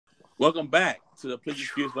Welcome back to the Please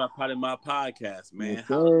Excuse My Part of My podcast, man. Yes,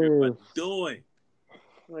 How's everybody sir. doing?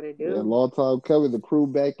 What it Yeah, do? long time coming. The crew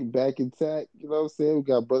back intact. You know what I'm saying? We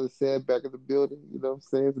got Brother Sam back in the building. You know what I'm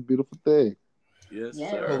saying? It's a beautiful thing. Yes, Yeah.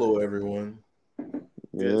 sir. Hello, everyone.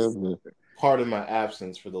 Yeah, Yes. man. Pardon my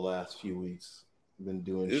absence for the last few weeks. I've been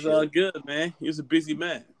doing It's shit. all good, man. He was a busy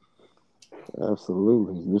man.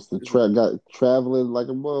 Absolutely. Mr. Got traveling like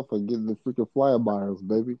a motherfucker, getting the freaking flyer miles,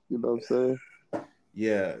 baby. You know what I'm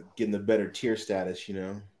Yeah, getting the better tier status,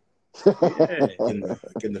 saying? Yeah.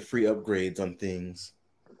 getting the free upgrades on things.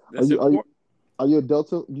 Are That's you important. are you a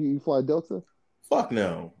Delta? You fly Delta? Fuck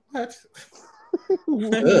no. What?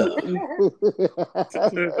 Damn.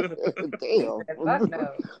 Fuck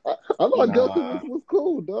no. I thought Delta Nah, was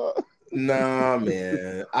cool, dog. nah,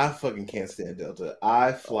 man. I fucking can't stand Delta.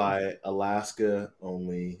 I fly Alaska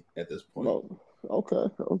only at this point. No. Okay.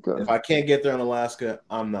 If I can't get there in Alaska,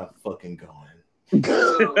 I'm not fucking going.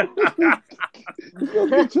 Yo,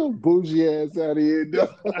 get your bougie ass out of here, dog.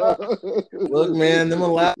 Look, man, them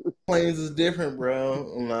Alaska planes is different, bro.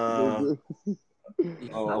 Nah.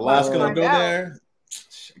 Oh, I'm Alaska about don't to go find out. there.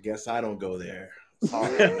 I guess I don't go there.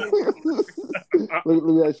 Sorry. let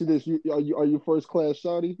me ask you this: are you first class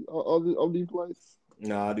shawty on these flights?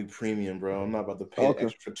 No, I do premium, bro. I'm not about to pay Okay.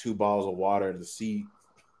 extra 2 bottles of water to seat.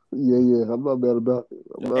 Yeah. I'm not mad about it.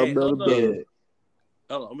 I'm not Hey, mad hold about up. it.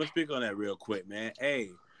 Hold on, I'm gonna speak on that real quick, man.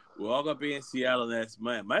 Hey, we're all gonna be in Seattle next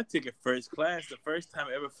month. My ticket first class, the first time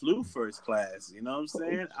I ever flew first class. You know what I'm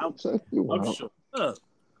saying? Check you I'm out. sure. Up.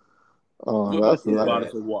 Oh, With that's my 2 yeah.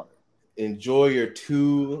 bottles of water. Enjoy your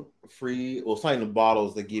 2 free. Well, it's not even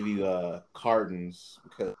bottles. They give you cartons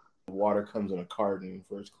because water comes in a carton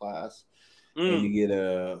first class, and you get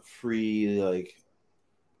a free like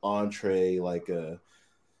entree, like a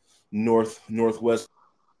northwest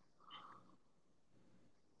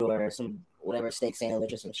or some whatever steak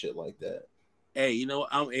sandwich or some shit like that. Hey, you know what?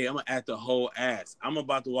 I'm gonna act the whole ass. I'm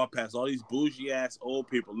about to walk past all these bougie ass old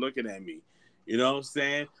people looking at me. You know what I'm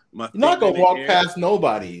saying? My You're not finger in gonna the walk air. past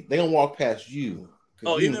nobody. They gonna walk past you. 'Cause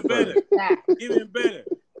Oh, you even in better. first. Facts. Even better.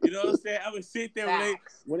 You know what I'm saying? I would sit there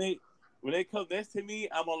Facts. when they come next to me,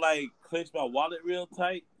 I'm gonna like clench my wallet real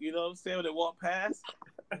tight. You know what I'm saying? When they walk past.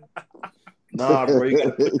 Nah, bro, you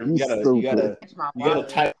gotta put You stupid. It's my you gotta wallet.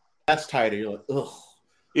 tight that's tighter. You're like, ugh.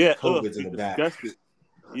 Yeah, COVID's in the back. disgusted.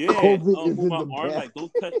 Yeah, COVID is move in my the arm back. like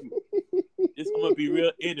don't touch me. I'm gonna be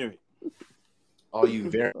real ignorant. All you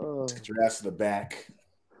very Uh, get your ass to the back.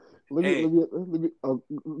 let Hey. me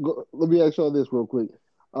ask y'all this real quick.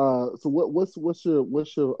 So what's your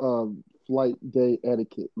flight day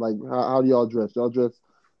etiquette? Like how do y'all dress? Y'all dress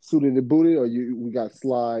suited and booted, or we got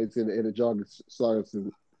slides and a jogging slides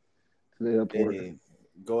to the airport? Hey,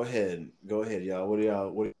 go ahead, y'all. What are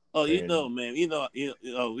y'all Oh, you wearing? know, man. We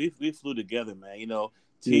flew together, man. You know,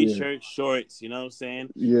 Yeah, t-shirt, shorts. You know what I'm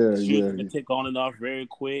saying? yeah, Shoes yeah. can take on and off very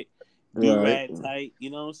quick. Do Right, rag tight. You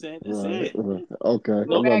know what I'm saying? That's right, it. right. Okay, You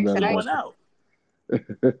Do I'm know, not rag mad tight. about going out.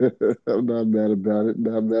 it. I'm not mad about it.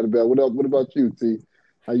 Not mad about it. What about you, T?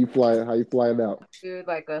 How you flying? How you flying out? Dude,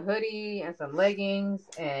 like a hoodie and some leggings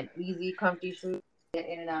and easy, comfy shoes to get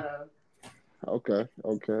in and out of. Okay.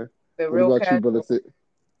 The What real about you, brother? casual.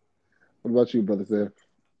 What about you, brother? Sam?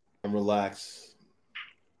 I'm relaxed.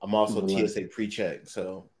 I'm also Relax. TSA pre-check,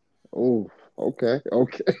 so Oh, okay. You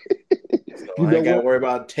I know ain't gotta what? worry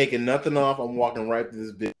about taking nothing off. I'm walking right through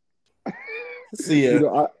this bitch. See You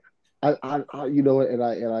ya. know, you know what? And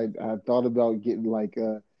I thought about getting like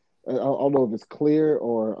I don't know if it's clear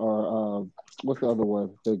or what's the other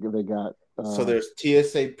one they got So there's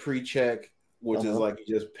TSA pre-check, which is uh-huh. like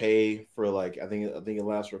you just pay for like I think it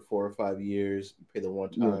lasts for 4 or 5 years. You pay the one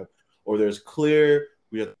Yeah. time, or there's clear.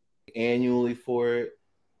 We have to pay annually for it,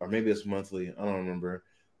 or maybe it's monthly. I don't remember.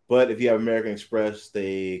 But if you have American Express,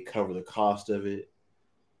 they cover the cost of it.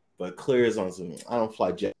 But clear is on some. I don't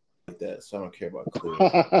fly jet like that, so I don't care about clear.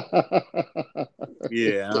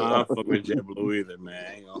 Yeah, I don't fuck with JetBlue either, man.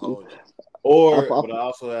 I ain't gonna hold you. But I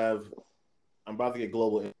also have. I'm about to get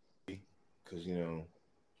global entry because it's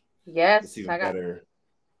Yes, even I got. better.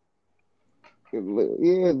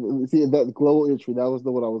 Yeah, see that global entry. That was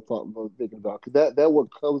the one I was thinking about because that one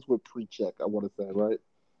comes with pre-check. I want to say, right?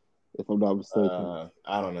 If I'm not mistaken.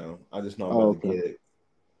 I don't know. I just know I'm Oh, about to okay. get it.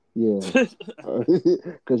 Yeah.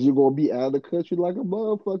 Because you're gonna be out of the country like a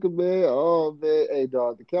motherfucker, man. Oh man, hey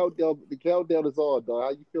dog, the countdown is on, dog.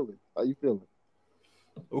 How you feeling?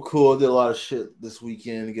 Well, cool. I did a lot of shit this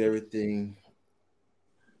weekend to get everything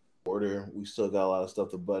in order. We still got a lot of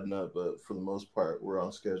stuff to button up, but for the most part, we're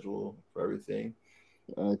on schedule for everything.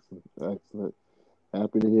 Excellent.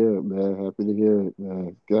 Happy to hear it, man. Happy to hear it,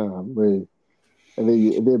 man. God, man. And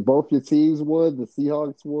then both your teams won. The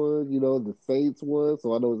Seahawks won. The Saints won.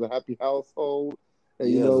 So I know it's a happy household. And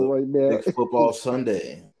Yeah, right now, big football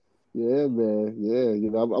Sunday. yeah, man, yeah.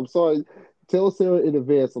 I'm sorry. Tell Sarah in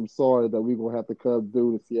advance. I'm sorry that we're gonna have to come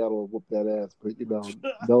through to Seattle and whoop that ass. But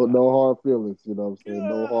no hard feelings. You know what I'm saying?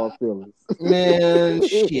 No hard feelings. Man,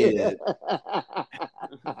 shit.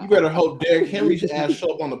 You better hope Derrick Henry's ass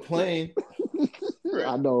show up on the plane.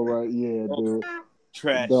 I know, right? Yeah, dude.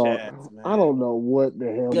 Trash Dog, ass, man. I don't know what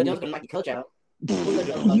the hell. Joe Jones gonna knock the coach out.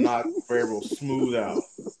 Knock Vrabel smooth out.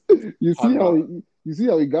 You see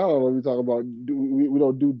how he got on when we talk about we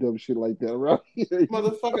don't do dumb shit like that around here.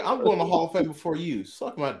 Motherfucker, I'm going to Hall of Fame before you.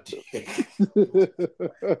 Suck my dick.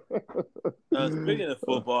 Speaking of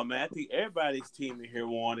football, man, I think everybody's team in here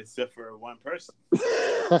won except for one person.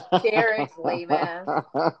 Derek's lame ass.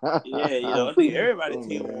 Yeah, I think everybody's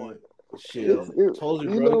team won. Shit. Told you,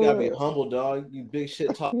 bro. You gotta be humble, dog. You big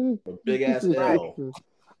shit talk. Big ass L.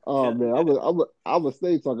 Oh man, I'm a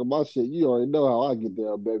stay talking my shit. You already know how I get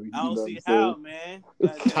down, baby. I don't see how, man.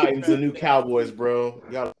 Titans the new Cowboys, bro.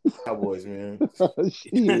 Y'all Cowboys, man.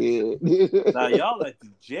 Shit. Nah, y'all like the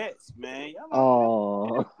Jets, man.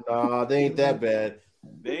 Nah, they ain't that bad.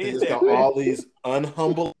 They just got all these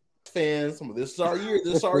unhumble fans. This is our year.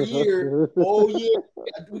 This is our year. Oh yeah,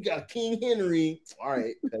 we got King Henry. All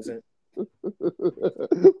right, peasant.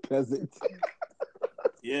 Peasant.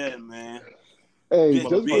 Yeah, man. Hey, just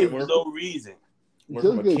for no reason. Went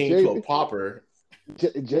from a king to a pauper.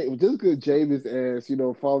 Just good Jameis ass,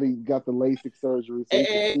 finally got the LASIK surgery. So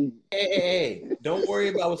Hey, don't worry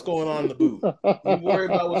about what's going on in the booth. You worry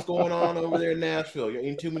about what's going on over there in Nashville. You're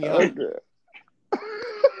eating too many hungry.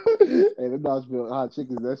 Hey, the Nashville hot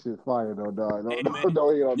chickens, that shit's fire though, dog. Don't hate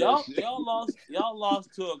on that shit. Y'all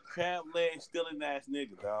lost to a crab leg stealing ass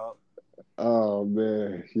nigga, dog. Oh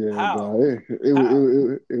man, yeah, How? dog.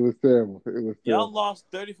 It was terrible. It was terrible. Y'all lost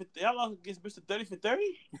against Mr. 30 for 30?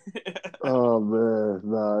 Oh man,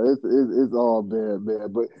 nah, it's all bad,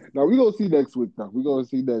 man. But now we're gonna see next week though. We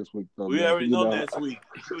already know next week.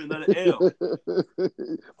 Another L.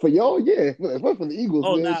 For y'all, yeah. But for the Eagles,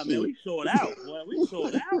 man, we showed out. Boy, we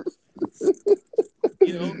showed out.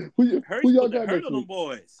 Who y'all got next week? Them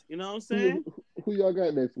boys. You know what I'm saying? Who y'all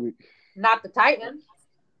got next week? Not the Titans.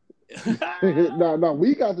 No,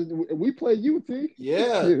 we play UT.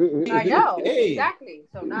 Yeah, I know exactly.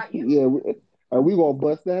 So not you. Yeah, are we gonna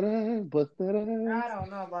bust that ass? I don't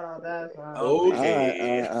know about all that.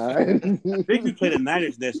 Okay. All right. I think we play the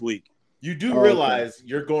Niners next week. You do realize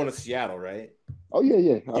you're going to Seattle, right? Oh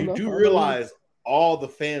yeah. You realize all the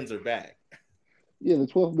fans are back. Yeah, the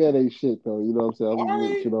 12th man ain't shit though. You know what I'm saying? I'm gonna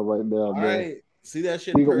let you know right now, all man. Right. See that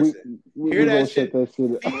shit in person. Hear that shit.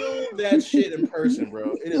 Feel that shit in person,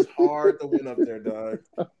 bro. It is hard to win up there, dog.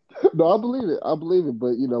 No, I believe it.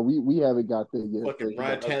 But we haven't got there yet. Fucking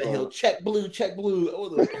Ryan Tannehill, check blue. Oh,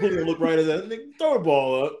 the cleaner look right at that nigga. Throw the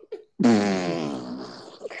ball up.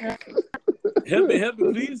 Help me,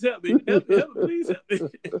 please help me. Help me, please help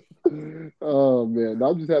me. Oh man,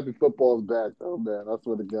 I'm just happy football's back though, man. I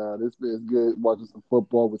swear to God, it's good watching some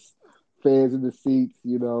football with fans in the seats,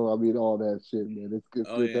 all that shit, man. It's good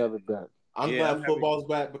to have it back. I'm glad football's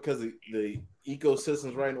back because the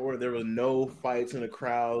ecosystem's right in order. There were no fights in the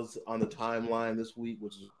crowds on the timeline this week,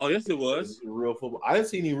 which is yes, it was real football. I didn't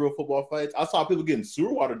see any real football fights. I saw people getting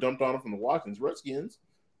sewer water dumped on them from the Washington Redskins.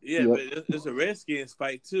 Yeah, but there's a Redskins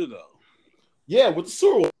fight too, though. Yeah, with the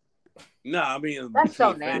sewer water. No, I mean that's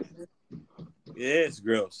so nasty. Yeah, it's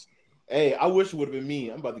gross. Hey, I wish it would have been me.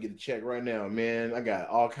 I'm about to get a check right now, man. I got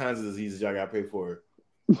all kinds of diseases y'all got to pay for.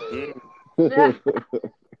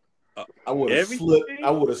 I would have slipped.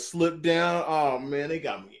 I would have slipped down. Oh man, they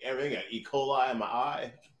got me. Everything got E. coli in my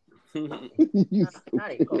eye. Not E.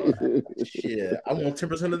 coli. Shit, I want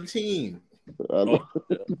 10% of the team.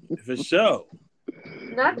 For sure.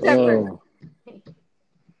 Not 10%.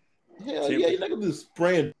 Hell yeah, you're not gonna do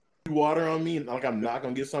spraying water on me like I'm not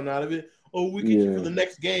gonna get something out of it. Oh, we get you for the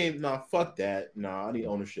next game. Nah, fuck that. Nah, I need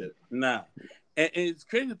ownership. Nah. And it's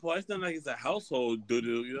crazy part. It's not like it's a household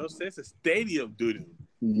doo-doo. You know what I'm saying? It's a stadium doo-doo.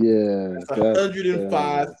 Yeah. That's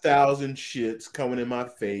 105,000 shits coming in my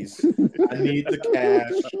face. I need the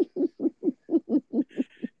cash.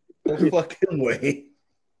 No fucking way.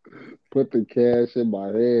 Put the cash in my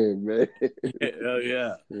hand, man. Hell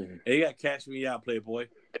yeah. Hey, you got cash me out, Playboy.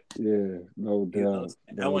 Yeah, no doubt.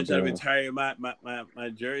 I want you to retire my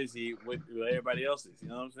jersey with everybody else's. You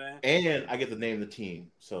know what I'm saying? And I get to name the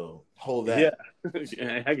team. So hold that.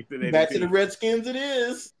 Yeah. I get to name Back to the Redskins it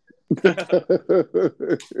is.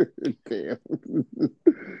 Damn.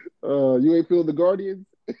 You ain't feeling the Guardians?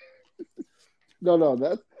 No,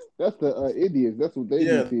 That's the Indians. That's what they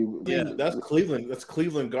Yeah, do. Yeah. That's Cleveland. That's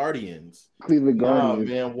Cleveland Guardians. Cleveland Nah, Guardians.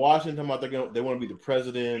 man, Washington about they want to be the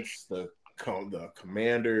presidents, the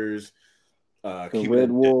commanders, The keep Red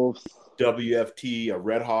it Wolves. WFT,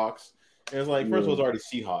 Red Hawks. And it's like, first of all, it's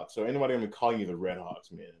Yeah. already Seahawks, so anybody gonna be calling you the Red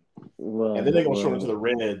Hawks, man. Right. And then they're gonna show it right. to the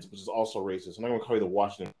Reds, which is also racist. I'm not gonna call you the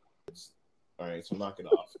Washington Reds. All right, so knock it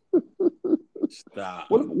off.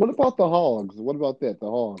 Stop. What about the Hogs? What about that? The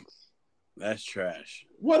Hogs. That's trash.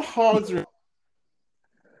 What Hogs are?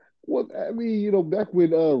 Well, I mean, back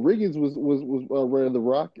when Riggins was running the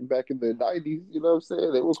Rock back in the '90s, you know what I'm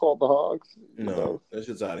saying? They were called the Hogs. No, that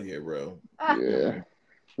shit's out of here, bro. Yeah.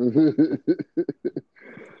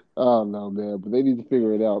 Oh no, man! But they need to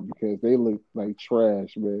figure it out because they look like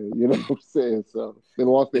trash, man. You know what I'm saying? So they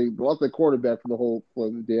lost their quarterback for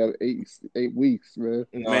the damn 8 weeks, man.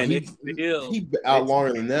 No, Man, he out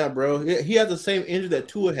longer than that, bro. He had the same injury that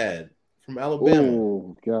Tua had from Alabama.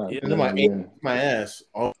 Oh God! Yeah. And my ass.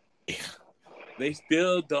 Oh, They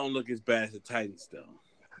still don't look as bad as the Titans, though.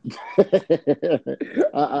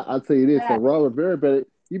 I'll tell you this: Robert Vera better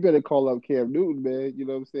call up Cam Newton, man. You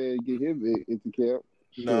know what I'm saying? Get him into camp.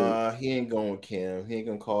 Nah, he ain't going with Cam. He ain't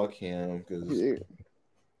gonna call Cam because he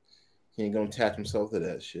ain't gonna attach himself to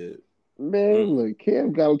that shit. Man, look,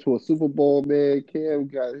 Cam got him to a Super Bowl, man. Cam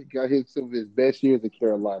got him some of his best years in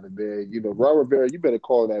Carolina, man. Robert Vera, you better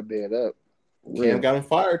call that man up. Cam got him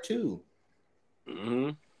fired too. Mm-hmm.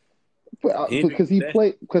 Because he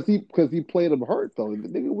played him hurt though. The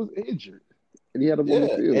nigga was injured, and he had him on the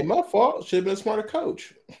field. Ain't my fault. Should have been a smarter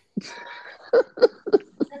coach.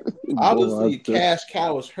 Obviously, cash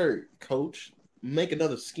cow was hurt. Coach, make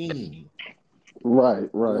another scheme. Right.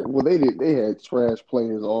 Well, they had trash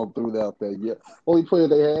players all throughout that year. Only player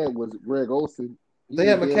they had was Greg Olsen. They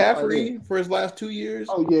had McCaffrey for his last 2 years.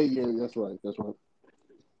 Oh yeah, that's right.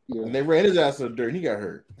 Yeah. And they ran his ass to the dirt and he got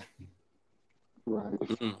hurt. Right.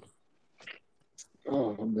 Mm-hmm.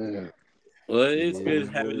 Oh man. Well, it's good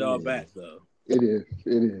to have it all back, though. It is.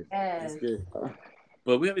 It's good.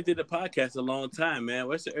 But we haven't did the podcast a long time, man.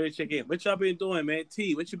 What's the early check-in? What y'all been doing, man?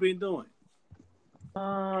 T, what you been doing?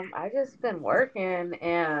 I just been working.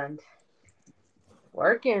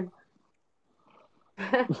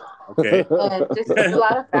 Okay. And just a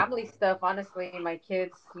lot of family stuff, honestly. My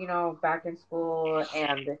kids, back in school,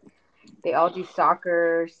 and they all do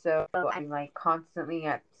soccer, so I'm like constantly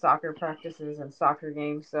at soccer practices and soccer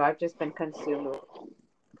games. So I've just been consumed with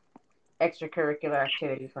extracurricular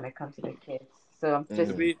activities when it comes to the kids. So I'm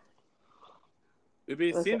just We've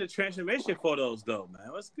been seeing the transformation photos, though,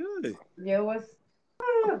 man. What's good? Yes,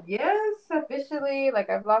 officially. Like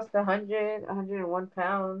I've lost 101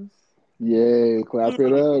 pounds. Yay! Clap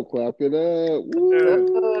it up!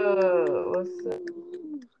 Woo! What's up?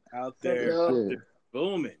 Out there,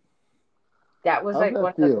 booming. That was like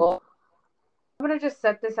one of the goals. I'm gonna just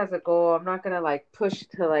set this as a goal. I'm not gonna push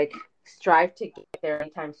to strive to get there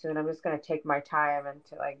anytime soon. I'm just gonna take my time, and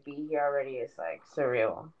to be here already is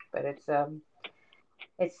surreal. But it's I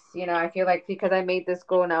feel like because I made this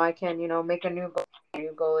goal, now I can make a new goal. My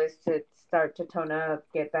new goal is to start to tone up,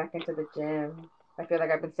 get back into the gym. I feel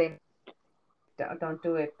like I've been saying don't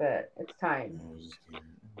do it, but it's time.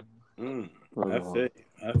 I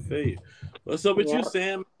feel you. What's up with you,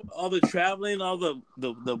 Sam? All the traveling, all the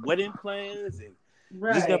wedding plans, and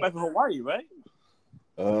you just got back from Hawaii, right?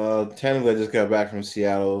 Technically, I just got back from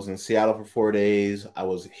Seattle. I was in Seattle for 4 days. I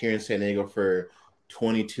was here in San Diego for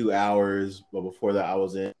 22 hours, but before that, I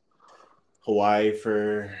was in Hawaii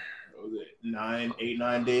for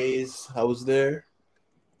 9 days. I was there.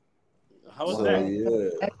 How was that? Yeah,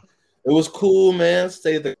 it was cool, man.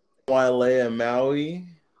 Stayed at the Wailea in Maui.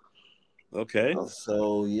 Okay.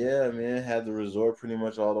 So yeah, man, had the resort pretty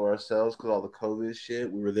much all to ourselves because all the COVID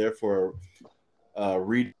shit. We were there for a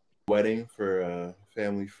wedding for a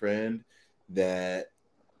family friend that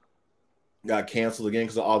got canceled again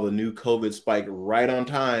because of all the new COVID spike right on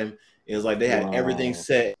time. It was like they had everything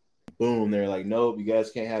set. Boom, they're like, nope, you guys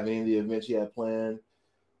can't have any of the events you had planned.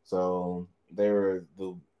 So they were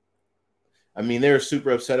super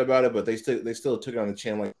upset about it, but they still took it on the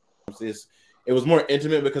chin. It was more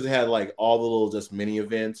intimate because they had all the little just mini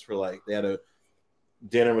events for they had a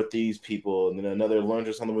dinner with these people and then another lunch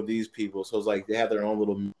or something with these people. So it's they had their own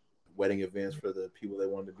little wedding events for the people they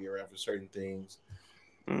wanted to be around for certain things.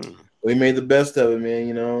 We made the best of it,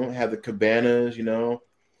 man. Had the cabanas,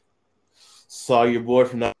 saw your boy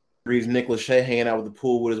from 9 Degrees, Nick Lachey, hanging out with the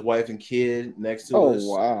pool with his wife and kid next to us.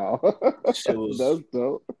 Oh wow, shit was, that's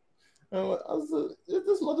dope. I was is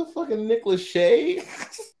this motherfucking Nick Lachey?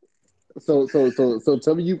 So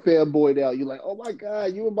tell me you fanboyed out. You're like, oh my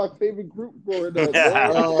god, you were my favorite group growing up,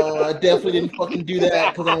 man. Oh, I definitely didn't fucking do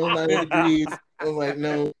that because I was 90 degrees. I was like,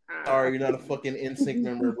 no, sorry, you're not a fucking NSYNC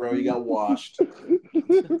member, bro. You got washed.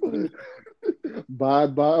 Bye.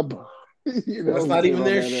 That's not even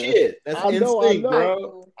their shit. That's NSYNC,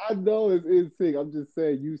 bro. I know it's NSYNC. I'm just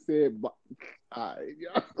saying. You said, I'm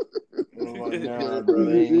like, nah, bro,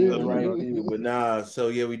 they ain't the right dude. But nah, so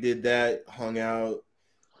yeah, we did that, hung out,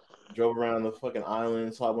 drove around the fucking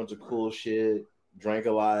island, saw a bunch of cool shit, drank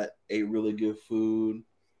a lot, ate really good food.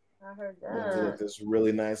 I heard that. Went to like this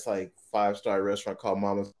really nice, like 5-star restaurant called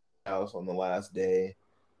Mama's House on the last day.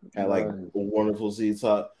 Had like a wonderful sea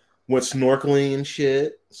top. Went snorkeling and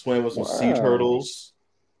shit. Swam with some sea turtles.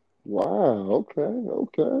 Wow.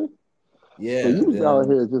 Okay. Yeah. So you was out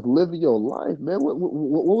here just living your life, man. What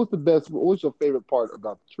was the best? What was your favorite part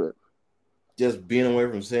about the trip? Just being away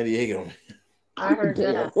from San Diego. I heard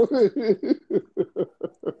that.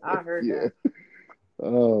 I heard that.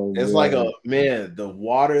 Oh, it's like the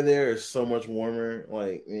water there is so much warmer.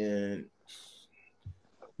 Like, man,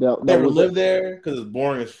 never lived there because it's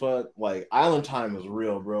boring as fuck. Like, island time is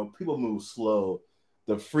real, bro. People move slow.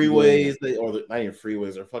 The freeways, not even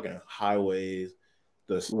freeways, they're fucking highways.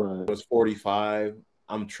 It's 45.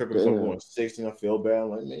 I'm tripping because I'm going 60. I feel bad. I'm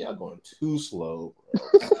like, man, y'all going too slow, bro.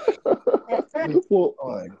 Well,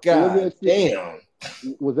 oh my god, damn.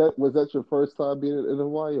 Was that your first time being in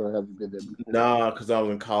Hawaii, or have you been there before? Nah, because I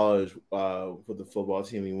was in college for the football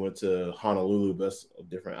team. We went to Honolulu, but that's a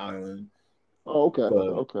different island. Oh, okay.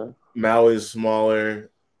 Okay. Maui is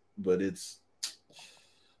smaller, but it's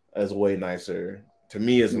way nicer. To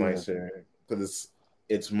me, it's nicer because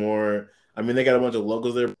it's more. I mean, they got a bunch of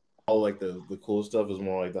locals there. All like the cool stuff is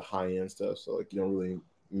more like the high end stuff. So like you don't really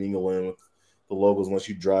mingle in with the locals unless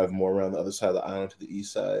you drive more around the other side of the island to the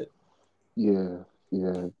east side. Yeah.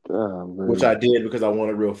 Which I did because I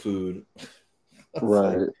wanted real food.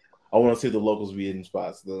 Right. Like, I want to see the locals be eating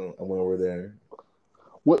spots. Though I went over there.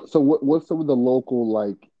 What's some of the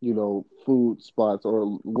local food spots,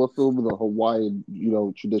 or what's some of the Hawaiian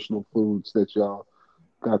traditional foods that y'all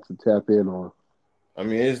got to tap in on? I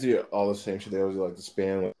mean, it's all the same shit. They always like the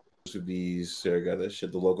Spam, like subis, Sarah got that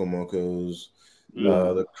shit, the local mocos,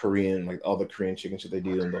 the Korean, like all the Korean chicken shit they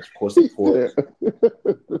do, and of course the pork.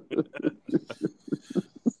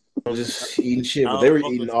 I was just eating shit, but they were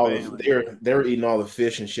eating they were eating all the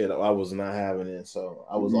fish and shit. I was not having it, so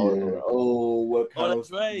I was always like, what kind of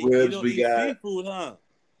ribs we got? Seafood, huh?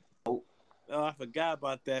 Oh, I forgot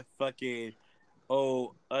about that fucking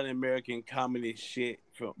old un-American comedy shit.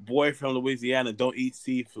 Boy from Louisiana don't eat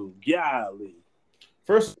seafood. Golly.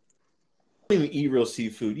 First, I don't even eat real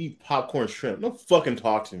seafood. You eat popcorn shrimp. Don't fucking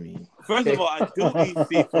talk to me. First of all, I do eat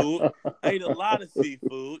seafood. I eat a lot of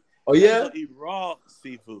seafood. Oh yeah, I don't eat raw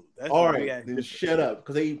seafood. That's all right. Then shut up,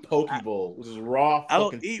 because they eat poke bowl, which is raw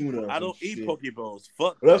fucking tuna. I don't eat poke bowls.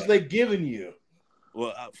 Fuck. What else they giving you?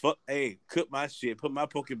 Well, fuck. Hey, cook my shit. Put my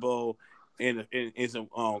poke bowl in some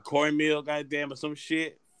cornmeal, goddamn, or some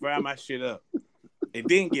shit. Fry my shit up. They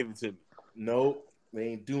didn't give it to me. Nope, they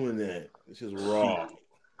ain't doing that. It's just raw.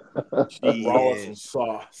 Raw with some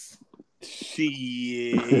sauce.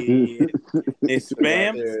 Shit. And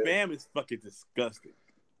spam is fucking disgusting.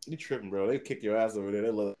 You tripping, bro? They kick your ass over there. They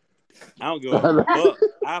love. I don't give a fuck.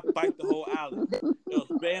 I fight the whole island. Yo,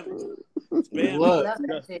 spam is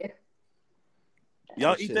disgusting.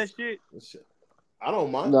 Y'all eat that shit? I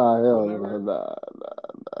don't mind. Nah.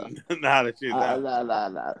 Nah, that shit. Nah.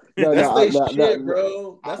 That's their shit,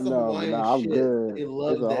 bro. That's the Hawaiian shit. Good. They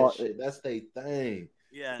love that shit. That's their thing.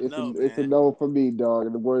 Yeah, it's a no for me, dog.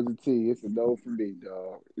 In the words of T, it's a no for me,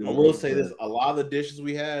 dog. I will say this: a lot of the dishes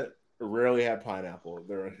we had rarely had pineapple.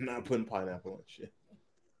 They're not putting pineapple on shit.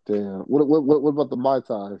 Damn. What about the Mai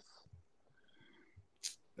Tais?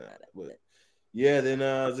 Yeah, then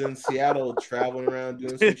I was in Seattle traveling around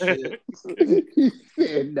doing some shit. He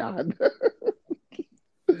said nah.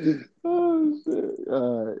 Oh shit!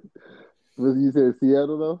 All right. What you said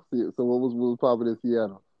Seattle though? So what was popping in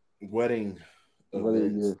Seattle? Wedding.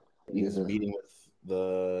 He's meeting with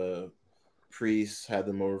the priests. Had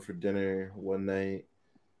them over for dinner one night,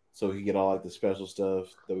 so we could get all like the special stuff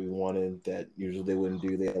that we wanted that usually they wouldn't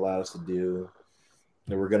do. They allowed us to do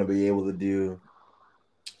that we're gonna be able to do.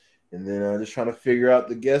 And then just trying to figure out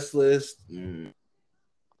the guest list.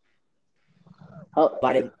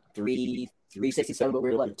 Like 367, but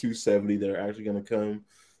we're like 270 that are actually going to come.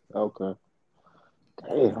 Okay.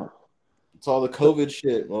 Damn. It's all the COVID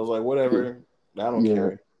shit. I was like, whatever. I don't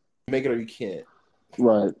care. Make it or you can't.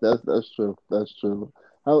 Right. That's true. That's true.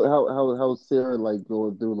 how's Sarah like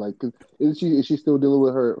going through? Like, cause is she still dealing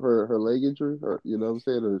with her leg injury? Or you know what I'm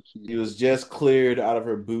saying? Or she? He was just cleared out of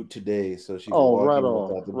her boot today, so she's Oh, right walking on,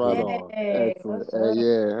 without the right boot. on. Hey, Excellent. what's up?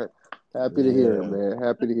 Yeah, happy to hear it, Yeah, man.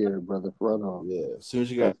 Happy to hear it, brother. Right on. yeah. As soon as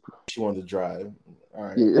That's she wanted to drive. All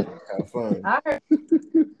right, yeah. have fun. All right.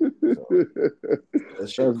 So that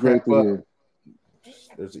shit That's great cramp to up. hear.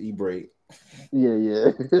 There's an e-brake. Yeah,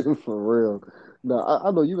 yeah, for real. No, I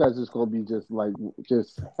know you guys just gonna be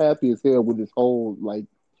just happy as hell when this whole like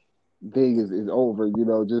thing is over. You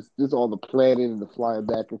know, just all the planning and the flying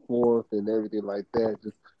back and forth and everything like that.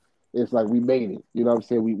 Just it's like we made it. You know what I'm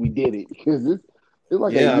saying? We did it because it's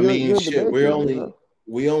like a Yeah, I mean, year in the shit. making. You know?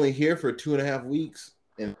 We only here for 2.5 weeks,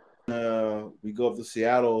 and we go up to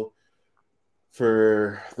Seattle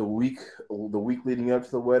for the week leading up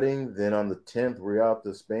to the wedding. Then on the 10th, we're out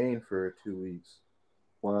to Spain for 2 weeks.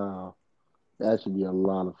 Wow, that should be a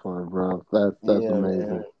lot of fun, bro. That's Yeah, amazing.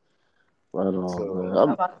 man. Right on, So man. I'm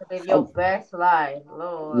about to live your best life,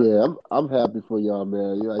 Lord. Yeah, I'm happy for y'all,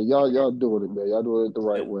 man. Y'all doing it, man. Y'all doing it the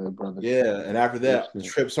right way, brother. yeah, and after Good that, the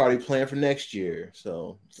shit. trip's already planned for next year.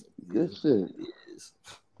 So it Good is what shit. it is.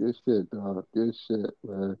 Good shit, dog. Good shit,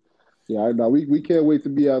 man. Yeah, I know. We can't wait to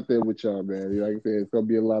be out there with y'all, man. Like I said, it's gonna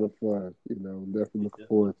be a lot of fun. You know, definitely looking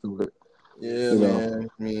forward to it. Yeah, You know, man.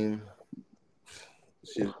 I mean,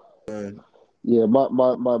 shit. Fun. yeah. My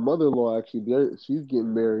mother in law actually, she's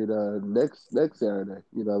getting married next Saturday.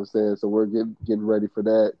 You know what I'm saying? So we're getting ready for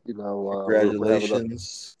that. You know, we're having a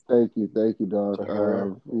Congratulations thank you, dog. to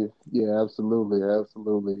her. Yeah, yeah, absolutely,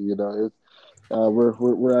 absolutely. You know, it's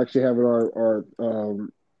we're actually having our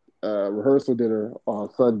rehearsal dinner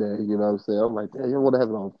on Sunday. You know what I'm saying? I'm like, damn, you want to have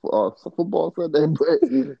it on football Sunday,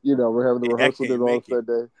 but you know, we're having the I rehearsal can't dinner on make it.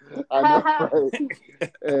 Sunday. I know, right?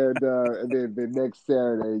 And then the next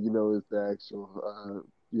Saturday, you know, is the actual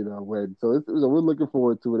wedding. So we're looking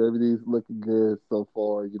forward to it. Everything's looking good so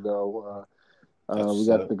far. You know, we That's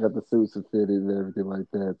got the suits and fitted and everything like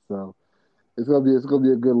that. So it's gonna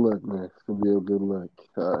be a good look, man. It's gonna be a good look.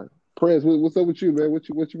 Prince, what's up with you, man? What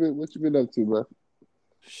you been up to, man?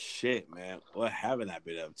 Shit, man. What haven't I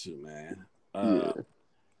been up to, man? Yeah.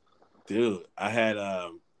 Dude, I had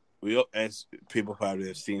we, as people probably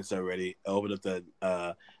have seen this already, opened up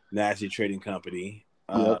the Nasty Trading Company.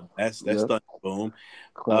 Yep. That's Yep. done. Boom.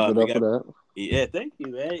 Clap it We up for got that. yeah, thank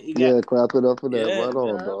you, man. You got Yeah, clap it up for that. yeah. Right What's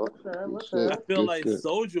on, up? dog. What's up? Good What's shit. I up? feel Good like shit.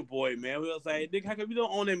 Soldier Boy, man. We was like, Nick, how come you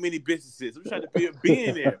don't own that many businesses? I'm trying to be a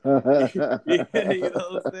billionaire. Yeah, you know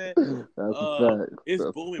what I'm saying? That's a fact. It's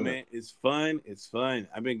That's booming, a fact. man. It's fun. It's fun.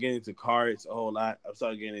 I've been getting into cards a whole lot. I'm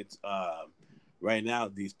starting getting into right now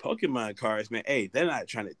these Pokemon cards, man. Hey, they're not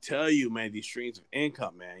trying to tell you, man, these streams of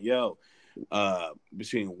income, man. Yo,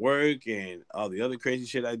 between work and all the other crazy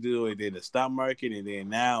shit I do, and then the stock market, and then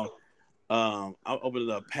now I'm opening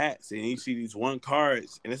up packs, and you see these one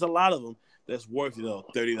cards, and it's a lot of them that's worth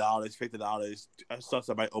 $30, $50. I saw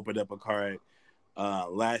somebody open up a card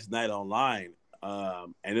last night online,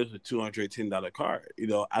 and it was a $210 card,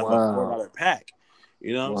 out of a Wow. $4 pack.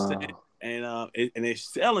 You know what I'm saying? Wow. And and they're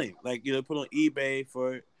selling like put on eBay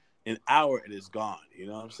for an hour and it's gone. You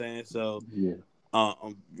know what I'm saying? So Yeah.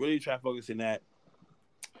 I'm really trying to focus on that.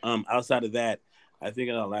 Outside of that, I think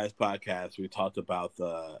in our last podcast we talked about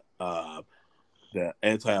the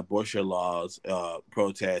anti-abortion laws,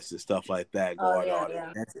 protests and stuff like that Oh going yeah, on.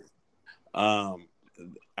 yeah. Um,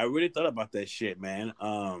 I really thought about that shit, man.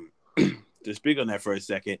 To speak on that for a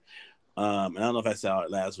second, and I don't know if I saw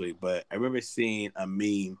it last week, but I remember seeing a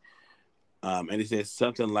meme, and it says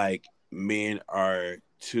something like men are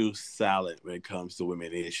too silent when it comes to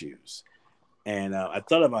women issues. And I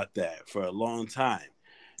thought about that for a long time.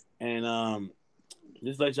 And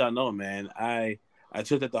just to let y'all know, man, I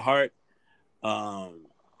took that to heart. Um,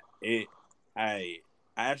 it I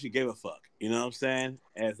I actually gave a fuck. You know what I'm saying?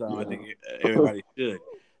 As I Yeah. think everybody should.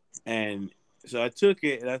 And so I took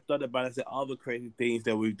it and I thought about it. I said all the crazy things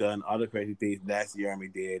that we've done, all the crazy things Nasty Army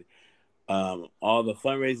did, all the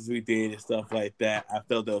fundraisers we did and stuff like that. I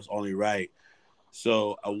felt that was only right.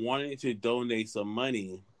 So I wanted to donate some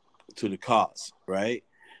money to the cause, right?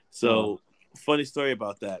 Wow. So funny story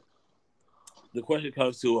about that. The question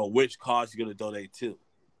comes to which cause you're going to donate to,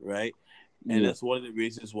 right? And Yeah. that's one of the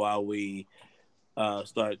reasons why we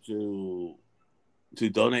start to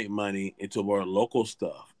donate money into more local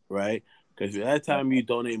stuff, right? Because at that time you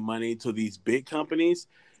donate money to these big companies,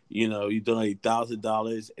 you donate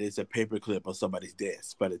 $1,000 and it's a paperclip on somebody's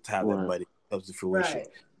desk by the time that Right. money comes to fruition.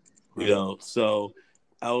 Right. Right. So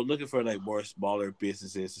I was looking for like more smaller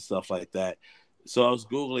businesses and stuff like that. So I was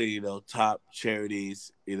Googling, top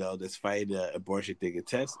charities, that's fighting the abortion thing in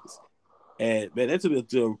Texas. And man, that took me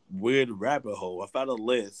to a weird rabbit hole. I found a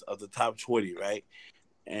list of the top 20, right?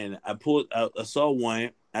 And I saw one.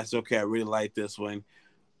 I said, okay, I really like this one.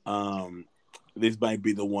 This might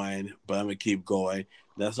be the one, but I'm gonna keep going.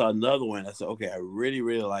 Then I saw another one. I said, okay, I really,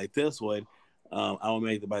 really like this one. I won't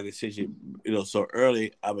make my decision, so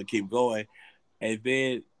early. I'm gonna keep going. And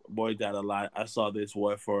then, boy, down the line, I saw this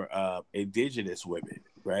one for indigenous women,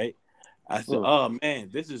 right? I said, oh man,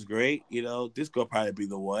 this is great. This could probably be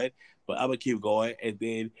the one, but I'm gonna keep going. And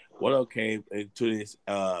then what came into this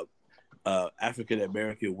African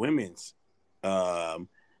American women's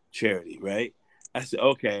charity, right? I said,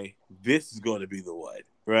 okay, this is going to be the one,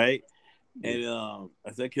 right? And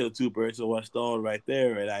I said, I killed two birds with one stone right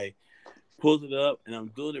there, and I pulled it up, and I'm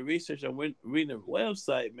doing the research. I'm reading the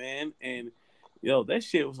website, man, and that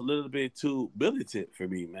shit was a little bit too militant for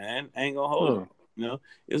me, man. I ain't gonna hold it.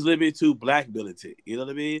 It was a little bit too black militant. You know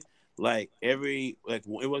what I mean? Like it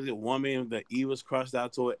wasn't woman, the E was crossed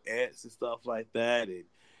out to an X and stuff like that, and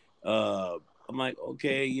I'm like,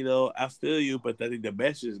 okay, I feel you, but I think the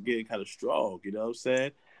message is getting kind of strong. You know what I'm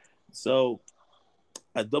saying? So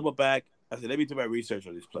I double back. I said, let me do my research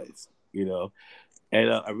on this place. And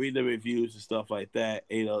I read the reviews and stuff like that.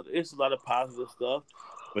 It's a lot of positive stuff,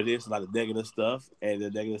 but there's a lot of negative stuff, and the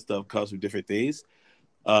negative stuff comes from different things.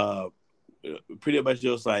 Pretty much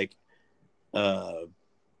just like, it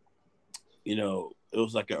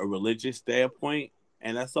was like a religious standpoint.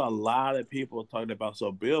 And I saw a lot of people talking about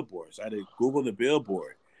some billboards. I had to Google the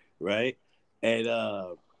billboard, right? And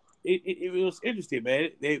it was interesting, man.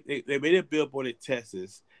 They made a billboard in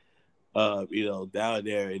Texas, down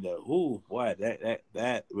there in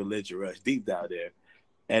that religion rush deep down there.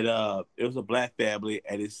 And it was a black family,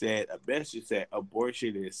 and it said a message said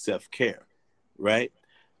abortion is self-care, right?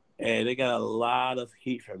 And they got a lot of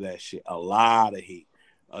heat from that shit. A lot of heat.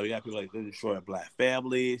 We got people like they're destroying black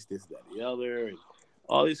families, this, that, the other, and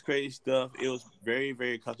all this crazy stuff. It was very,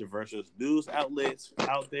 very controversial. News outlets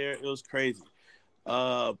out there, it was crazy.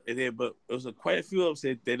 But it was quite a few of them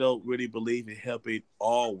said they don't really believe in helping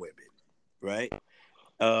all women, right?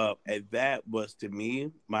 And that was, to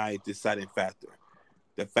me, my deciding factor.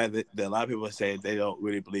 The fact that a lot of people are saying they don't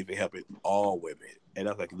really believe in helping all women. And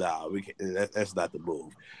I was like, nah, that's not the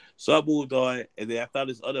move. So I moved on, and then I found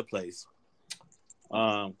this other place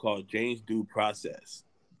called Jane's Due Process.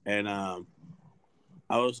 And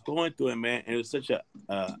I was going through it, man, and it was such a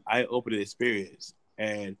eye-opening experience.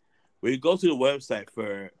 And when you go to the website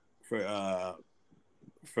for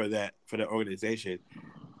that organization,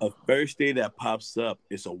 the first thing that pops up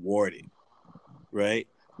is a warning, right?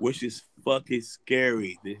 Which is fucking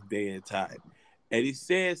scary this day and time. And he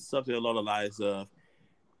says something along the lines of,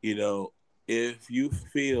 if you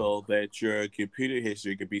feel that your computer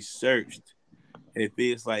history could be searched and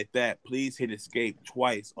things like that, please hit escape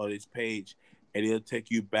twice on this page, and it'll take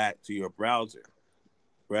you back to your browser,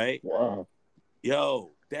 right? Wow.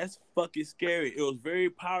 Yo, that's fucking scary. It was very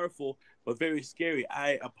powerful, but very scary.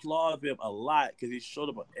 I applaud them a lot because he showed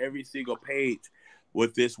up on every single page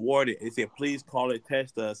with this warning. It said, please call and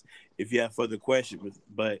text us if you have further questions.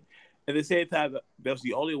 But at the same time, that was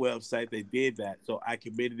the only website that did that. So I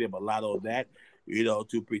commended them a lot on that,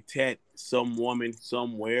 to protect some woman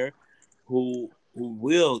somewhere who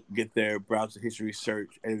will get their browser history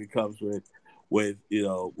searched, and it comes with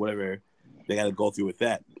whatever they got to go through with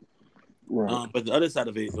that. Right. But the other side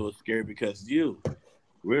of it was scary because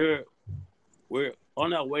we're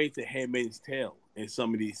on our way to Handmaid's Tale in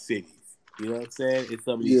some of these cities. You know what I'm saying? In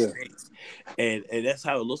some of these states, and that's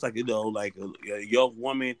how it looks like. Like a young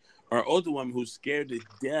woman or older woman who's scared to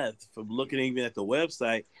death from looking even at the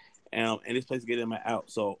website, and this place getting them out.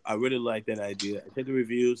 So I really like that idea. I checked the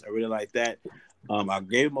reviews. I really like that. I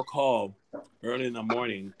gave him a call early in the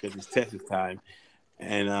morning because it's Texas time,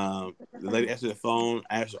 and the lady answered the phone.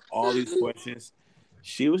 I asked her all these questions.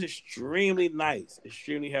 She was extremely nice,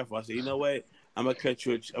 extremely helpful. I said, you know what? I'm gonna cut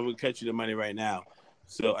you the money right now.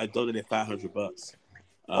 So I donated $500.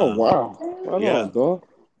 Oh wow! Right on, dog.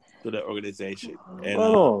 To the organization, and right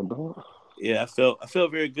on, dog. Yeah, I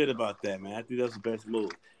felt very good about that, man. I think that was the best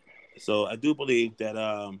move. So I do believe that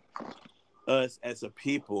us as a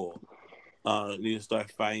people need to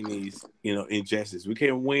start fighting these, injustices. We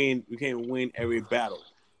can't win every battle,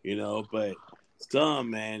 but some,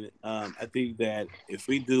 man. I think that if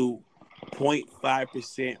we do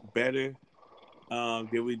 0.5% better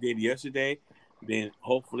than we did yesterday, then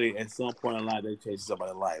hopefully at some point in line they change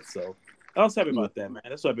somebody's life. So I was happy about that, man.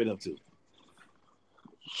 That's what I've been up to.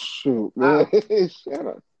 Shoot, man. Shout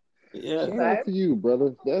out. Yeah. Shout out to you,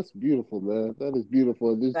 brother. That's beautiful, man. That is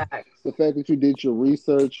beautiful. The fact that you did your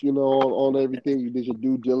research, on everything, you did your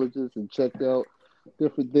due diligence and checked out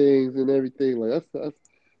different things and everything. Like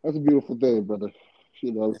that's a beautiful thing, brother.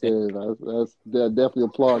 You know what I'm saying? That definitely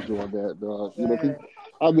applaud you on that, dog. You know, 'cause,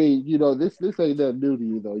 I mean, you know, this ain't nothing new to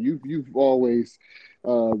you though. You've always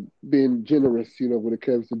been generous, you know, when it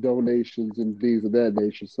comes to donations and things of that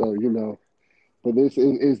nature. So, you know, but this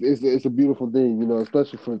is it's a beautiful thing, you know,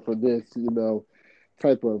 especially for this, you know,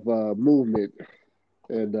 type of movement.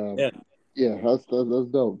 And Yeah, yeah, that's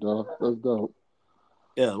dope, dog. That's dope.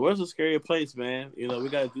 yeah. Where's a scary place, man? You know, we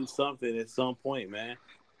got to do something at some point, man.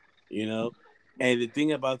 You know, and the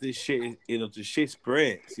thing about this shit, you know, the shit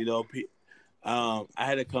spreads. You know, I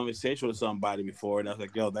had a conversation with somebody before, and I was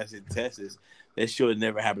like, "Yo, that's in Texas. That shit would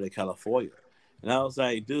never happen in California." And I was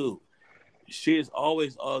like, "Dude, shit is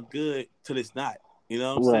always all good till it's not." You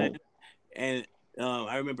know what I'm saying? Right. And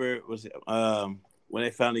I remember it was when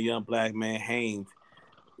they found a young black man hanged,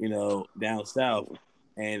 you know, down south,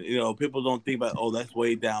 and you know, people don't think about, oh, that's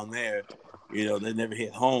way down there. You know, they never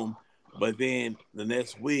hit home. But then the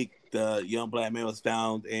next week, the young black man was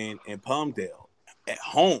found in Palmdale at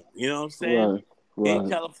home. You know what I'm saying? Right. In Right.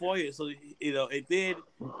 California. So you know, it did.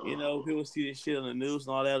 You know, people see this shit on the news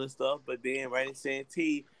and all that other stuff. But then, right in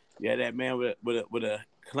Santee, you had that man with a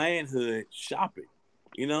Klan hood shopping.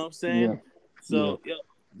 You know what I'm saying? Yeah. Yeah. So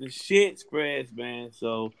the shit spreads, man.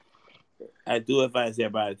 So I do advise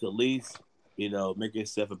everybody to at least, you know, make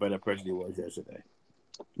yourself a better person than you was yesterday.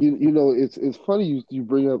 You know it's funny you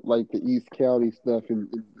bring up like the East County stuff and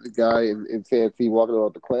the guy in Santee walking around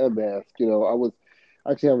with the clown mask. You know, I was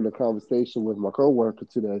actually having a conversation with my coworker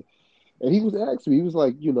today, and he was asking me, he was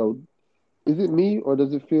like, you know, is it me or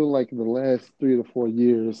does it feel like in the last 3 to 4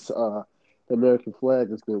 years, the American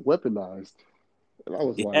flag has been weaponized? And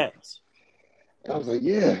Yes. I was like,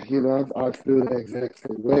 yeah, you know, I feel the exact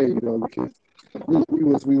same way, you know, because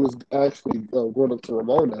we was actually going up to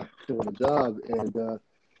Ramona doing a job, and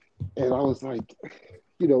I was like,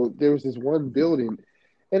 you know, there was this one building,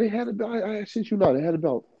 and it had about, I shit you not, it had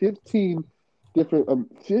about 15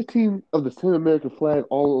 of the same American flag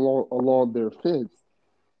all along their fence.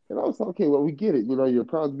 And I was like, okay, well, we get it. You know, you're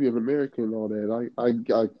proud to be an American and all that. I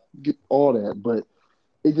get all that, but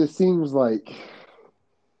it just seems like,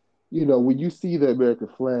 you know, when you see the American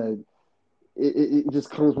flag, it just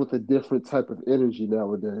comes with a different type of energy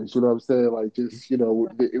nowadays. You know what I'm saying? Like just you know,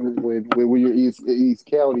 when you're East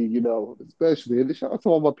County, you know, especially, and shout out to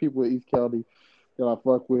all my people in East County that I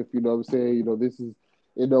fuck with. You know what I'm saying? You know, this is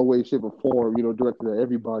in no way, shape, or form, you know, directed at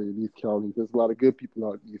everybody in East County. There's a lot of good people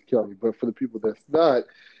out in East County, but for the people that's not,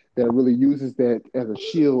 that really uses that as a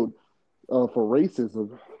shield for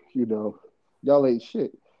racism, you know, y'all ain't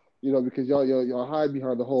shit. You know, because y'all hide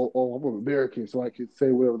behind the whole, oh, I'm an American, so I can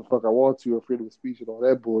say whatever the fuck I want to, or freedom of speech and all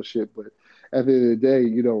that bullshit. But at the end of the day,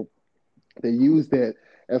 you know, they use that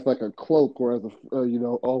as like a cloak or as a, you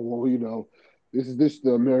know, oh well, you know, this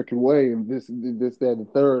the American way, and this that and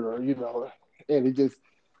the third, or you know, and it just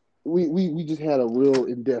we just had a real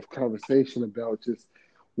in depth conversation about just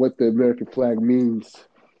what the American flag means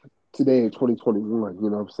today in 2021. You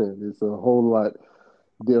know what I'm saying? It's a whole lot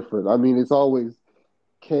different. I mean, it's always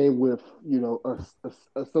came with you know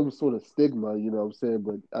some sort of stigma. You know what I'm saying?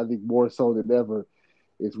 But I think more so than ever,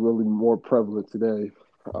 it's really more prevalent today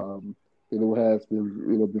than it has been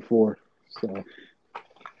you know before. So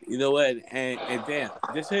You know what? And damn,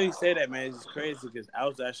 just hear you say that, man, it's just crazy because I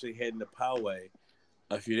was actually heading to Poway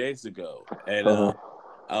a few days ago, and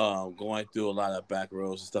uh going through a lot of back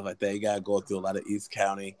roads and stuff like that. You gotta go through a lot of East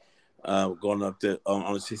County, going up to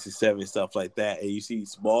on the 67 and stuff like that, and you see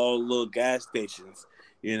small little gas stations,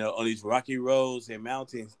 you know, on these rocky roads and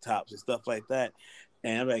mountain tops and stuff like that.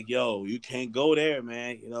 And I'm like, yo, you can't go there,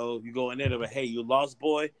 man. You know, you go in there, they're like, hey, you lost,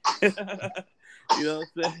 boy. You know what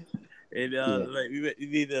I'm saying? And yeah, like, you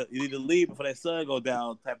need to leave before that sun go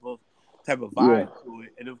down, type of yeah, vibe to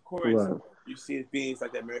it. And of course, right, you see things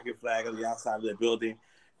like the American flag on the outside of the building,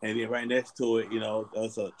 and then right next to it, you know,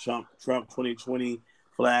 there's a Trump 2020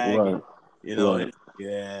 flag, and right, you know, right, and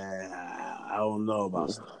yeah, I don't know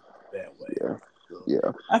about stuff that way. yeah, So,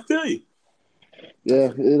 yeah, I feel you. I yeah.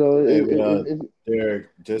 feel You know, Hey, but Derek,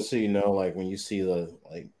 just so you know, like when you see the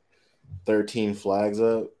 13 flags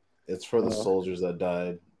up, it's for the uh, soldiers that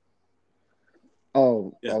died.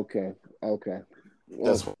 oh, you. Yeah, okay, okay,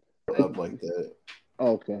 That's well, why they're up like that.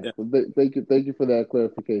 okay. yeah. Well, thank you for that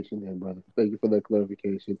clarification, then, brother. Thank you for that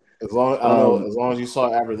clarification. As long I don't know, Um, as long as you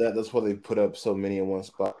saw after that, that's why they put up so many in one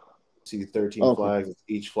spot. See 13 okay, flags. It's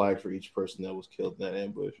each flag for each person that was killed in that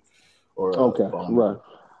ambush or okay, bombing. right.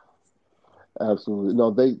 Absolutely.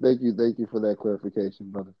 No, thank you for that clarification,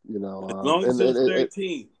 brother. You know, As long as it's and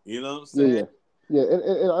 13, you know what I'm yeah, saying? yeah, yeah.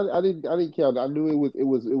 And I didn't count. I knew it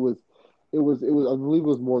was it was I believe it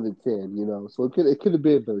was more than 10. You know, so it could have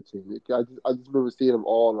been 13. I just remember seeing them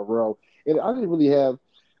all in a row, and I didn't really have,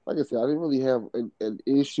 like I said, I didn't really have an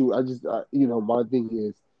issue. You know, my thing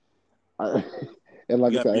is, I, and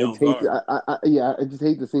like You I got to said, be I on just hate. guard. I just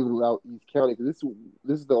hate to single out East County because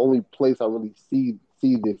this is the only place I really see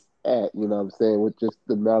this at. You know what I'm saying? With just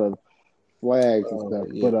the amount of flags and stuff.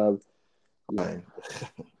 Yeah. But yeah.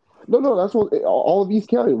 No, that's what all of East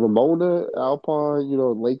County, Ramona, Alpine, you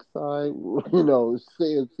know, Lakeside, you know,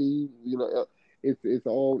 CNC, you know, it's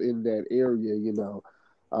all in that area, you know.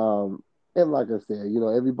 And like I said, you know,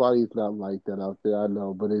 everybody's not like that out there, I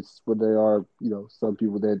know, but there are, you know, some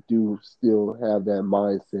people that do still have that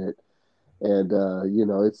mindset, and you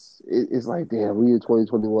know, it's like, damn, we in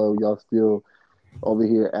 2021, y'all still over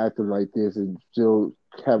here acting like this and still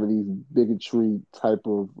having these bigotry type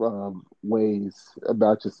of ways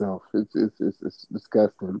about yourself. It's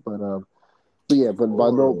disgusting. But yeah, but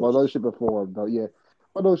by no shape or form though. Yeah,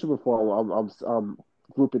 by no shape or form, I'm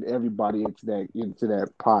grouping everybody into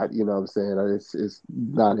that pot. You know what I'm saying? It's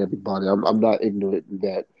not everybody. I'm not ignorant in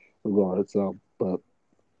that regard. So, but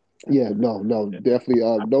yeah, no, definitely.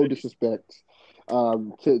 No disrespect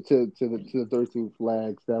to the 13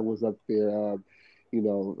 flags that was up there. You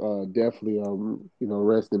know, definitely. You know,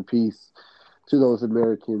 rest in peace to those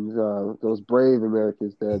Americans, those brave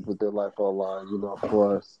Americans that put their life on line. You know,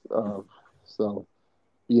 for us. So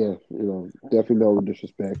yeah, you know, definitely no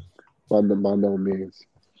disrespect by no means.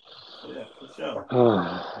 Yeah, for sure.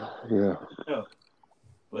 Yeah. For sure.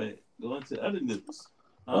 But going to other news,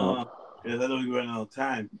 Uh, because I know we're running out of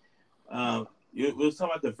time. We was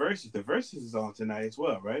talking about the verses. The verses is on tonight as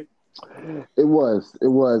well, right? it was. I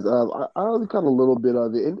only caught a little bit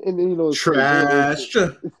of it, and you know, it's funny, Trash.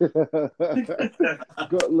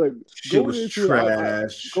 look, Shit was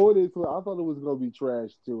trash. going into it, I thought it was gonna be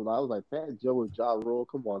trash too. And I was like, Fat Joe and Ja Rule,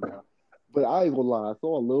 come on now. But I ain't gonna lie, I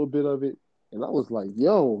saw a little bit of it, and I was like,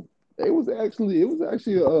 yo, it was actually a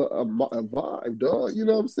vibe, dog. You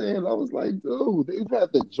know what I'm saying? I was like, dude, they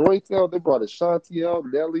had the joints out, they brought Ashanti out,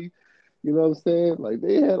 Nelly. You know what I'm saying? Like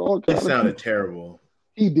they had all It kind of sounded people. terrible.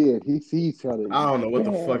 He did. He sounded I don't know what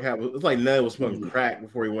the bad. fuck happened. It's like Ned was smoking crack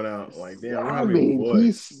before he went out. Like, damn, what I happened to your mean,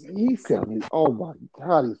 voice? he sounded. Oh my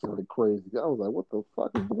god, he sounded crazy. I was like, what the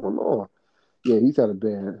fuck is going on? Yeah, he sounded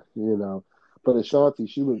bad. You know, but Ashanti,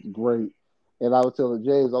 she looked great. And I was telling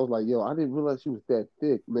James, I was like, yo, I didn't realize she was that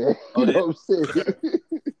thick, man. Oh You know yeah. what I'm saying?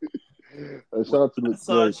 When Ashanti I looked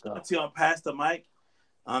saw great, though. Ashanti on Pass the Mic,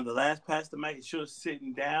 on the last Pass the Mic, she was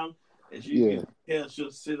sitting down, and you Yeah, could tell she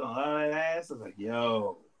was sitting on her ass. I was like,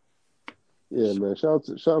 yo. yeah, man. Shout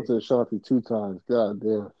out to Ashanti 2 times. God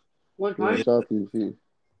damn. One Yeah, time? Ashanti,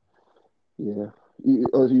 yeah.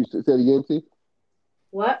 You said it again, T?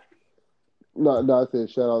 What? No, I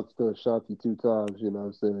said shout out to Ashanti 2 times. You know what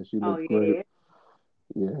I'm saying? She Oh looked yeah, great. yeah.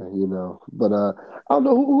 Yeah, you know. But I don't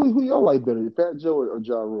know who y'all like better, Fat Joe or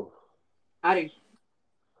Ja Rule? I do.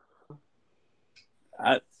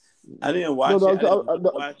 I didn't No, watch no, it. I didn't want to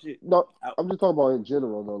no, watch it. no. I'm just talking about in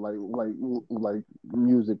general though, like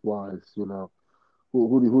music wise. You know,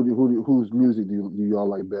 whose music do y'all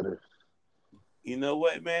like better? You know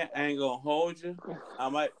what, man? I ain't gonna hold you. I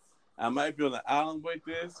might be on the island with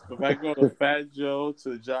this. If I go to Fat Joe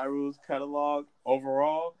to Ja Rule's catalog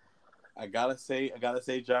overall, I gotta say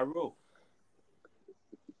Ja Rule.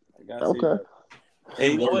 I gotta say Ja Okay. Rule. And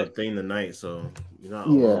He you know won the what? thing tonight, so you're not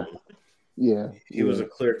Yeah, alone. yeah, He was a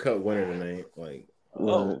clear cut winner tonight. Like,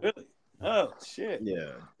 Oh, right. really? Oh shit.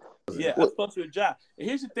 yeah. Yeah, I What? fucked with Ja. And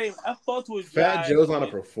here's the thing, I fucked with Fat Ja. Joe's not a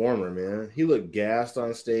performer, man. He looked gassed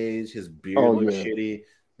on stage. His beard Oh looked yeah. shitty.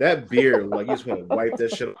 That beard, like, you just want to wipe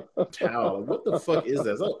that shit with a towel. Like, what the fuck is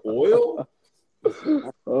that? Is that oil?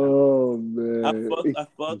 Oh I man.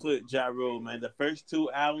 fucked with Ja Rule, man. The first 2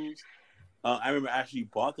 albums, I remember I actually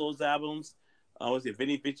bought those albums. Was it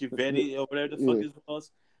Vinny Vici Vetti or whatever the fuck Yeah. it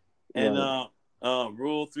was? And Right.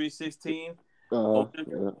 Rule 316 Uh. or whatever.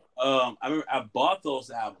 Yeah. I remember I bought those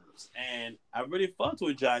albums and I really fucked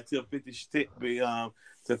with Ja till 50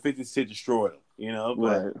 Cent destroyed him, you know.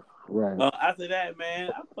 But Right. Right. after that,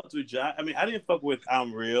 man, I fucked with Ja. I mean, I didn't fuck with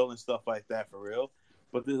I'm Real and stuff like that for real.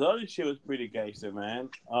 But this other shit was pretty gangster, man.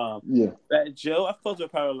 Yeah. Fat Joe, I fucked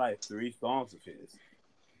with probably like 3 songs of his.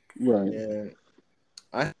 Right. Yeah.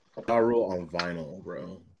 I have Ja Rule on vinyl,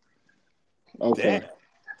 bro. Okay. Damn.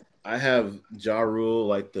 I have Ja Rule,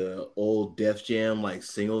 like the old Def Jam, like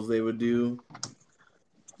singles they would do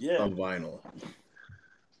Yeah. on vinyl.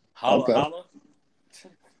 Holla, Okay. holla.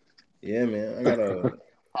 Yeah, man. I got a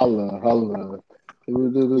Holla.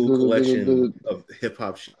 cool collection of hip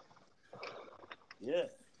hop shit. Yeah.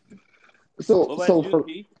 So What about so you, for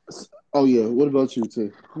Keith? Oh yeah. What about you, T?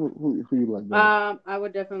 Who you like better? I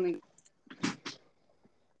would definitely.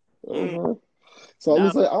 Uh-huh. So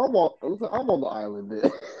No. I'm on the island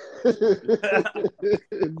there.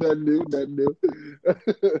 Nothing new, nothing new.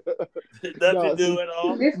 Nothing No, new see, at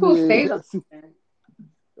all. This fool yeah, stays on. see,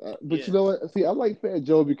 but Yeah. you know what? See, I like Fat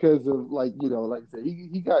Joe because of like like I said,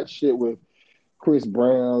 he got shit with Chris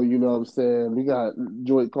Brown. You know what I'm saying? We got a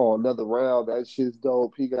joint called Another Round. That shit's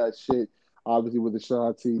dope. He got shit obviously with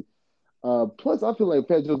Ashanti. Plus, I feel like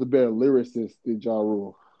Fat Joe's a better lyricist than Ja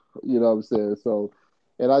Rule. You know what I'm saying? So,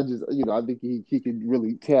 and I just, I think he can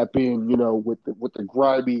really tap in, with the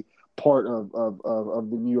grimy part of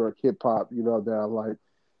the New York hip hop, that I like.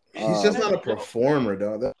 He's just Um, not a Fat Joe. performer,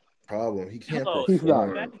 though. That's the problem. He can't Hello, he's is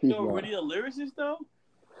not. Fat perform. He's Joe not. really a lyricist though?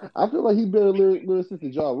 I feel like he's better lyricist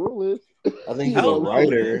than Ja Rule is. I think I he's a don't what I'm know,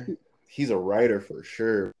 saying? man. writer. He's a writer for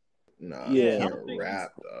sure. Nah, he Yeah, I Yeah. can't don't think he's.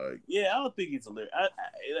 rap, dog. Yeah, I don't think he's a lyric. Like,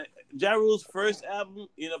 Ja Rule's first album,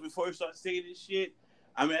 before he started singing this shit,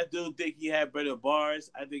 I mean, I do think he had better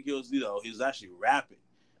bars. I think he was, he was actually rapping.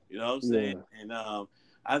 You know what I'm saying? Yeah. And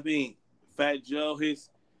I think Fat Joe, his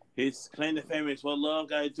claim to fame is "What Love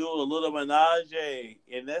Got to Do with a Little Menage,"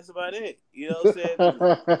 and that's about it. You know what I'm saying?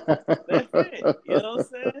 That's it. You know what I'm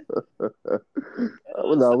saying? Well, So,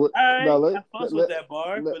 all no, no, right, I fuss with that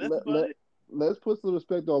bar, let, but that's let, about let, it. let's put some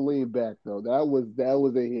respect on Lean Back though. That was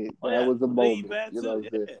a hit. Oh That yeah, was a lean moment. back You know too.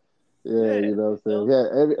 what I'm saying? Yeah, Yeah, yeah. you know what I'm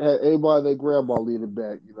saying. Had everybody and their grandma leaning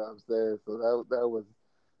back. You know what I'm saying? So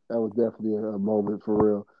that was definitely a moment for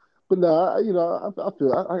real. But no, I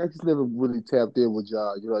feel I just never really tapped in with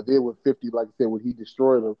Ja. I did with 50, like I said, when he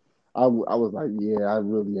destroyed him. I was like, yeah, I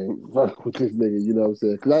really ain't fuck with this nigga. You know what I'm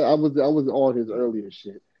saying? Because I was on his earlier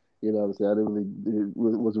shit. You know what I'm saying? I didn't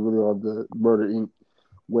wasn't really on the Murder Inc.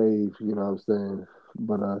 wave. You know what I'm saying?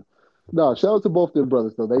 But no, shout out to both them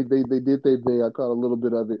brothers though. They did their thing. I caught a little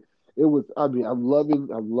bit of it. It was. I mean, I'm loving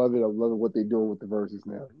what they're doing with the verses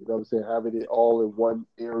now. You know what I'm saying? Having it all in one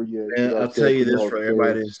area. You And know what I'll I'm tell saying? you Putting it this on for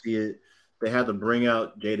everybody stage. didn't see it. They had to bring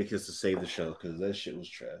out Jadakiss to save the show because that shit was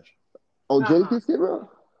trash. Oh, Uh-uh. Jadakiss came out.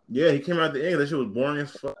 Yeah, he came out at the end. That shit was boring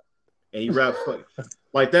as fuck. And he rapped fuck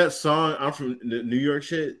like that song. I'm from the New York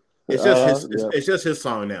shit. It's just his. It's, Yeah. it's just his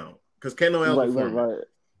song now because can't no one else Right, right, perform it. right.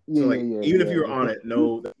 So Yeah, like, yeah, even if yeah, you were on yeah. it,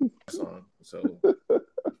 no that song. So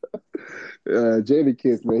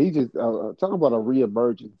Jadakiss, man, he just talk about a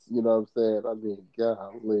reemergence. You know what I'm saying? I mean,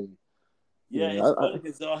 golly. Yeah, Yeah, it's funny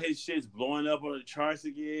because all his shit's blowing up on the charts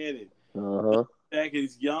again, and uh-huh. back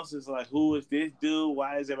his youngsters like, who is this dude?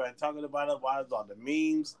 Why is everybody talking about him? Why is all the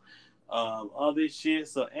memes, all this shit?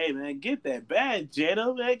 So, hey man, get that bag,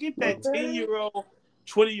 Jada, man, get that Okay. 10-year-old,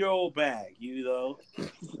 20-year-old bag,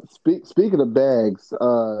 Speaking of bags,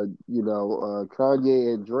 Kanye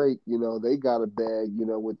and Drake, they got a bag,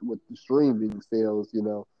 with the streaming sales,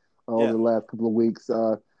 over Yeah, the last couple of weeks.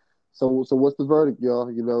 So what's the verdict, y'all?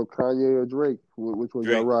 Kanye or Drake? Which one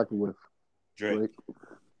y'all Drake, rocking with? Drake. Drake.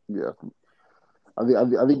 Yeah, I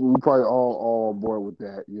think we probably all on board with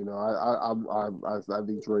that. I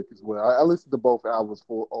think Drake as well. I listened to both albums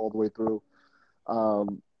all the way through. I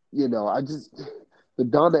just the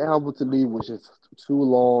Donda album to me was just too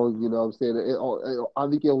long. You know what I'm saying? I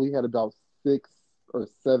think it only had about 6 or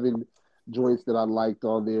 7 joints that I liked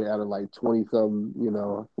on there out of like 20 something.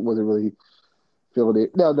 Wasn't really feeling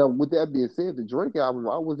it. Now, with that being said, the Drake album,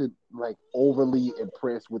 I wasn't like overly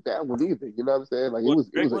impressed with that one either. You know what I'm saying? Like it Well, was,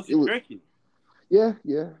 it Drake was, it wasn't was. drinking. Yeah. I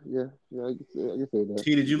can say that.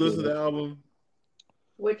 T, did you listen Yeah. to the album?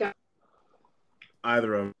 Which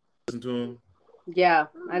Either of them? Listen to him. yeah,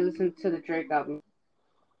 I listened to the Drake album.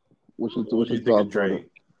 What do What's you your think of thoughts on it?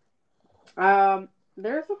 Drake?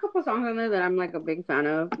 There's a couple songs on there that I'm like a big fan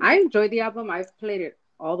of. I enjoyed the album. I've played it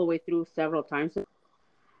all the way through several times.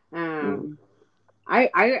 Mm. Um,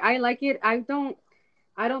 I like it. I don't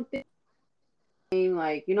think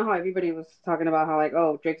like how everybody was talking about how like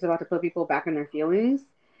Drake's about to put people back in their feelings.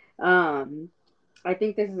 Um, I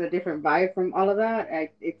think this is a different vibe from all of that.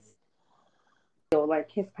 It's still like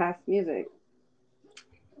his past music.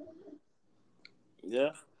 Yeah.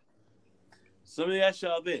 So let me ask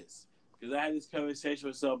y'all this, because I had this conversation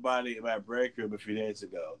with somebody about Break Room a few days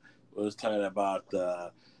ago. We was talking about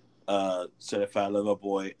the Certified Lover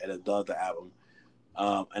Boy and the Donda album.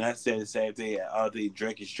 And I said the same thing. I don't think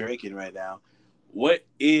Drake is drinking right now. What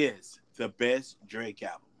is the best Drake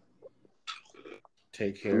album?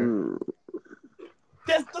 Take Care. Mm.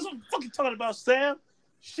 That's what I'm fucking talking about, Sam.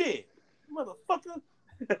 Shit, motherfucker.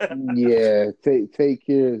 Yeah, take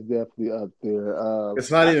care is definitely up there.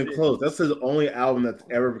 It's not I even said, close. That's his only album that's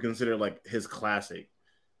ever been considered like his classic.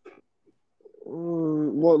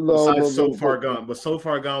 Well, no. Besides So Far Gone, but So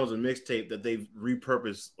Far Gone was a mixtape that they've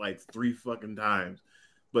repurposed like 3 fucking times.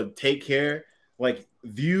 But Take Care, like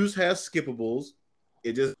Views has skippables.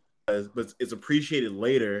 It just does, but it's appreciated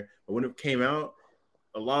later. But when it came out,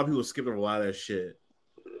 a lot of people skipped over a lot of that shit.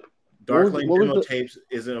 Dark Lane Demo Tapes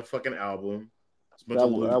isn't a fucking album. That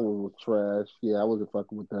one was trash. Yeah, I wasn't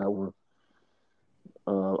fucking with that one.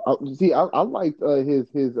 I liked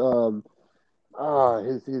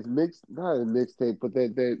his mix, not a mixtape, but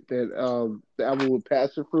that the album with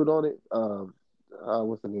Passion Fruit on it.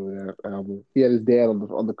 What's the name of that album? He had his dad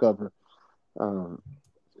on the cover.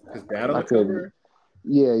 His dad on the cover?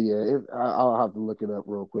 Yeah. I'll have to look it up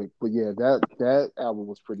real quick. But yeah, that album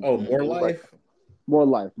was pretty. Oh, good. More Life.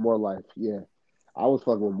 Like, More Life. Yeah, I was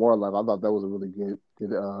fucking with More Life. I thought that was a really good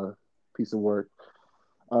piece of work.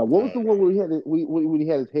 What was the one where he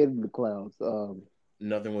had his head in the clouds?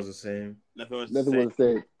 Nothing Was the Same. Nothing was the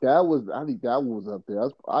same. I think that one was up there.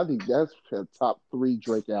 I think that's a top 3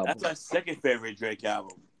 Drake album. That's my second favorite Drake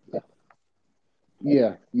album.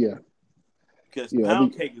 Yeah. Because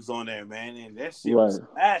Pound Cake is on there, man, and that shit was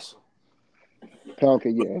smashing. Pound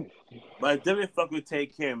Cake, yeah. But I definitely fuck with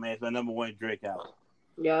Take Care, man. It's my number 1 Drake album.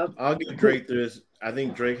 Yep. I'll give Drake this. I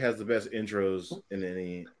think Drake has the best intros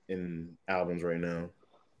in albums right now.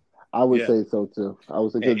 I would say so too. I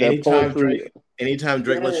would say anytime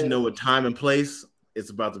Drake lets you know what time and place it's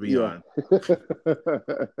about to be on.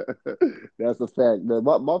 That's a fact, man.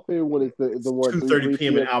 My favorite one is the one 2:30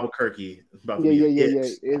 p.m. in Albuquerque. It's about to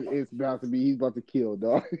It's about to be. He's about to kill,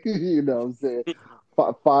 dog. You know what I'm saying?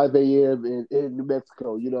 5 a.m. in New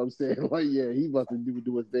Mexico. You know what I'm saying? Like, yeah, he's about to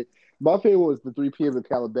do his thing. My favorite one is the 3 p.m. in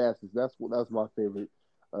Calabasas. That's my favorite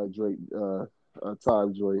Drake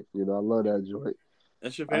time joint. You know, I love that joint.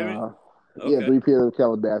 That's your favorite? Okay. Yeah, 3 p.m. in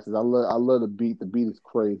Calabasas. I love the beat. The beat is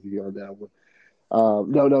crazy on that one.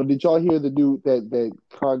 No. Did y'all hear the new that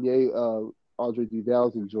Kanye Andre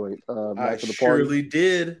 3000 joint? I surely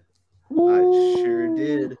did. I sure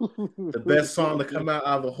did. The best song to come out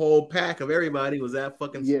of the whole pack of everybody was that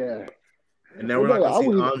fucking song. Yeah. And now we're not gonna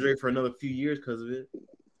see Andre for another few years because of it.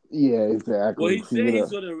 Yeah, exactly. Well,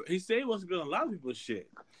 he said he wants to be on a lot of people's shit.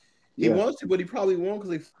 He wants to, but he probably won't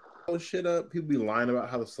because they all shit up. People be lying about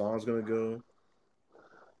how the song's gonna go.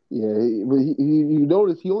 Yeah, but you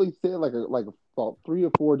notice he only said like about 3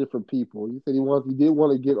 or 4 different people. He said he did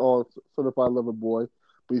want to get on Certified Lover Boy,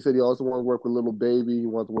 but he said he also wanted to work with Lil Baby. He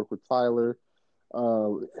wanted to work with Tyler. He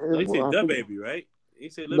said the baby, right? He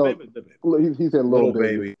said Lil Baby. He said Lil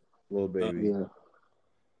Baby. Lil Baby.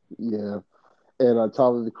 Yeah. And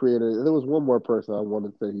Tyler the Creator. And there was one more person I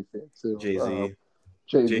wanted to say he said too. Jay-Z.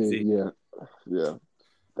 Jay-Z. Yeah.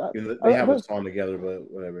 They have a song together, but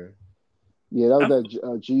whatever. Yeah, that was that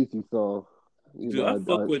Jeezy song. Dude, I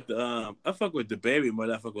fuck with the baby more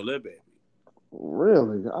than I fuck with Lil Baby.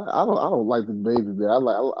 Really, I don't like the baby, man.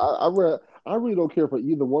 I really don't care for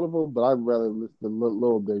either one of them, but I'd rather listen to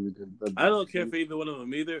Lil Baby than. I don't care for either one of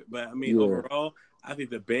them either, but I mean overall, I think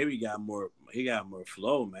the baby got more. He got more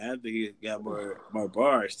flow, man. I think he got more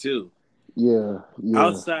bars too. Yeah.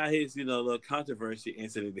 Outside his little controversy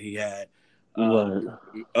incident that he had,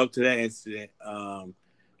 up to that incident,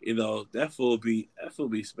 that fool be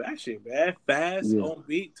smashing, man. Fast on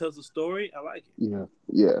beat, tells a story. I like it.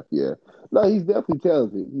 Yeah. No, he's definitely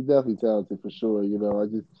talented. He's definitely talented for sure. I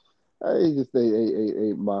just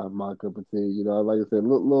ain't my cup of tea. Like I said,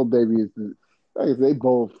 Lil Baby is like I said,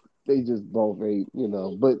 they just both ain't.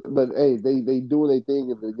 But hey, they doing their thing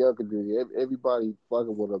in the young community. Everybody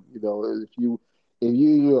fucking with them. If you in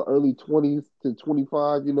your early 20s to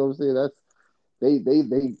 25, you know what I'm saying, that's. They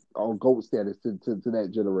on GOAT status to that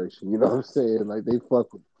generation. You know what I'm saying? Like they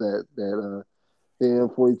fuck with that damn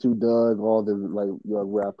 42 Doug, all them like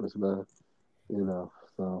young rappers, man.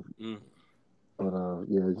 So. But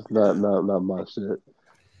it's not my shit.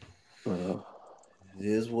 It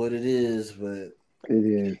is what it is, but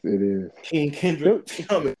it is. King Kendrick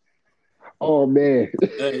coming. Oh man,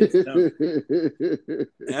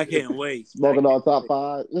 I can't wait. Smoking on top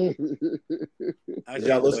 5.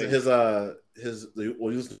 Y'all listen to his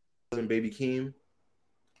Baby Keem?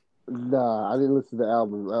 Nah, I didn't listen to the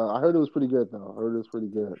album. I heard it was pretty good though.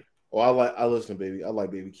 Well, I listen to Baby. I like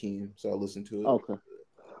Baby Keem, so I listen to it. Okay.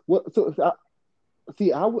 Well,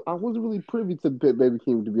 I wasn't really privy to Baby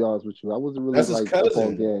Keem, to be honest with you. I wasn't really that's his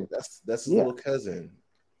cousin. That's his little cousin.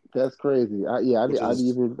 That's crazy. I didn't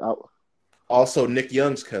even. Also, Nick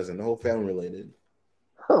Young's cousin. The whole family related.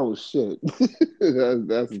 Oh shit,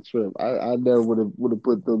 that's a trip. I never would have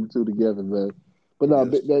put them two together, man. But no,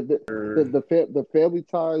 the Family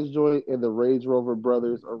Ties joint and the Rage Rover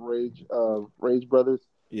Brothers or Rage Brothers.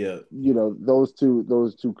 Yeah. You know, those two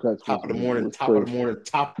cuts. Top of the morning.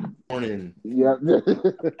 Yeah.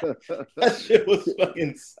 That shit was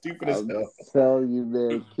fucking stupid as I'm hell. telling you,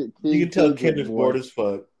 man. You can tell Kendrick's bored as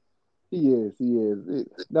fuck. He is.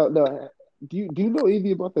 No. Do you know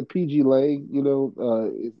anything about the PG Lang? You know,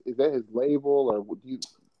 is that his label, or do you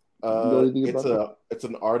know anything about that? It's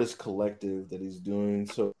an artist collective that he's doing.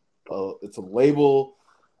 So it's a label,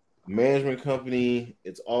 management company.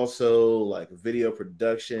 It's also like video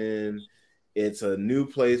production. It's a new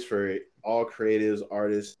place for all creatives,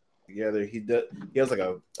 artists together. He has like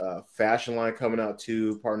a fashion line coming out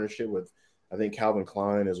too, partnership with I think Calvin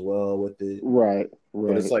Klein as well with it. Right.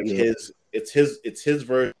 But it's like it's his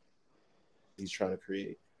version he's trying to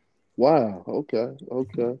create. Wow. Okay.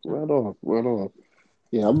 Right on.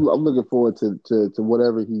 Yeah, I'm looking forward to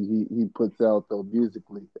whatever he puts out though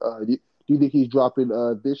musically. Do you think he's dropping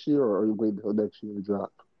this year, or are you waiting until next year to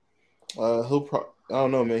drop? I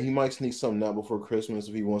don't know, man. He might sneak something out before Christmas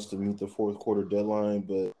if he wants to meet the fourth quarter deadline.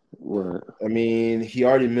 But right. I mean, he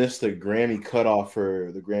already missed the Grammy cutoff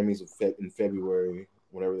for the Grammys in February,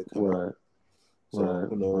 whenever they come out. So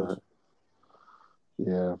who knows? Right.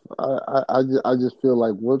 Yeah, I just feel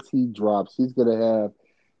like once he drops, he's gonna have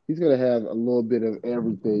a little bit of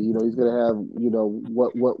everything. You know, he's gonna have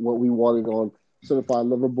what we wanted on Certified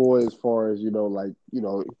Lover Boy as far as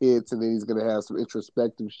hits, and then he's gonna have some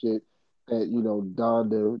introspective shit that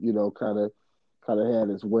Donda kind of had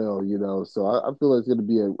as well. You know, so I feel like it's gonna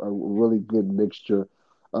be a really good mixture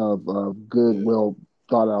of good, well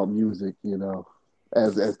thought out music. You know,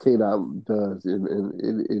 as K-Dot does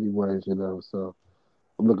in any ways. You know, so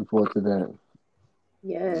I'm looking forward to that.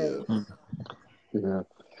 Yes. Yeah.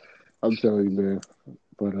 I'm telling you, man.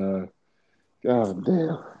 But god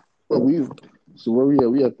damn. Well, so where we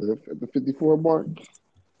at? We at the 54 mark.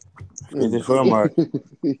 54 mark.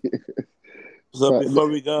 So before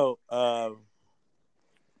we go, I'm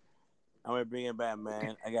gonna bring it back,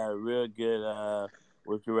 man. I got a real good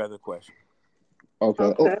would you rather question.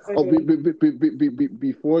 Okay.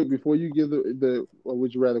 Before you give the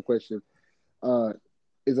would you rather question,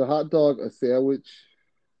 is a hot dog a sandwich?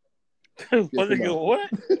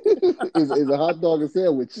 What? Is a hot dog a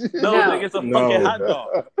sandwich? No, nigga, it's a fucking hot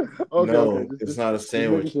dog. Okay. It's not a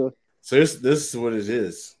sandwich. Sure. So this is what it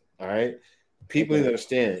is. All right. People need to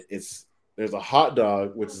understand there's a hot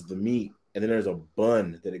dog, which is the meat, and then there's a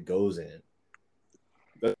bun that it goes in.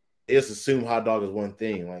 They just assume hot dog is one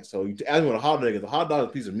thing. Like, so you ask me what a hot dog is. A hot dog is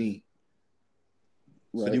a piece of meat.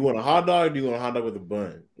 Right. So do you want a hot dog, or do you want a hot dog with a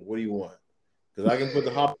bun? What do you want? Because I can put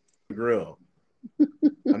the hot dog on the grill.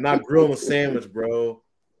 I'm not grilling a sandwich, bro.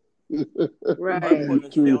 Right. I'm putting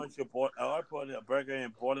a sandwich or putting a burger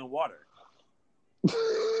in boiling water.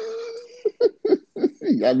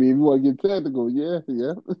 I mean, if you want to get technical, yeah.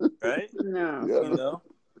 Right? No. Yeah. You know?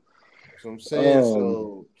 So I'm saying,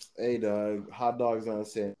 so hey, dog, hot dogs not a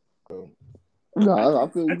sandwich, bro. No, I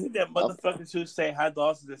think that motherfuckers who say hot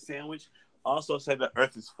dogs is a sandwich also say the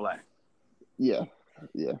earth is flat. Yeah.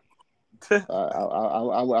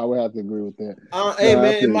 I would have to agree with that. Hey,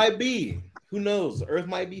 man, it might be. Who knows? The earth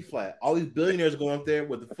might be flat. All these billionaires going up there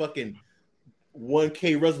with the fucking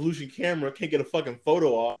 1K resolution camera can't get a fucking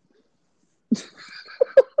photo off.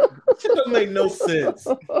 Shit doesn't make no sense.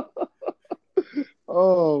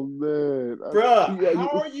 Oh, man. Bruh, how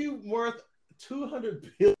are you worth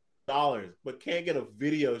 $200 billion but can't get a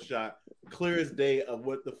video shot clear as day of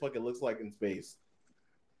what the fuck it looks like in space?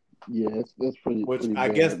 Yeah, that's pretty. Which pretty I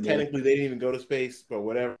bad, guess man. technically they didn't even go to space, but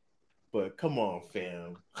whatever. But come on,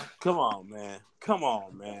 fam. Come on, man.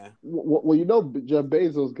 Well, Jeff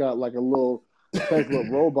Bezos got like a little Tesla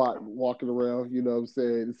robot walking around. You know what I'm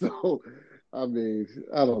saying? So, I mean,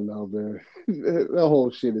 I don't know, man. That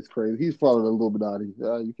whole shit is crazy. He's following Illuminati.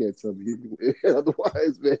 You can't tell me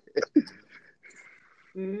otherwise, man.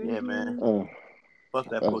 Yeah, man. Fuck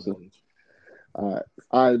that pussy. All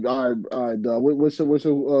right, dog. What's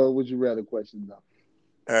your would you rather question now?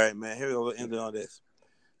 All right, man. Here we go. We'll end it on this.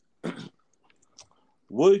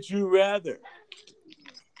 Would you rather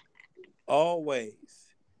always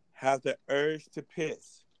have the urge to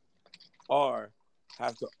piss or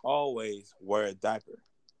have to always wear a diaper?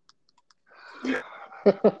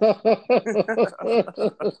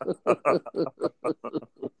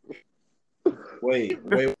 Wait.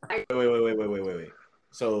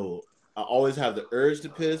 So I always have the urge to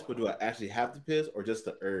piss, but do I actually have to piss or just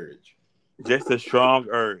the urge? Just a strong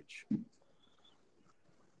urge.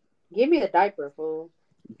 Give me the diaper, fool.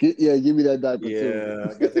 Give me that diaper Yeah, too. I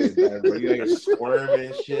got that diaper. You got squirming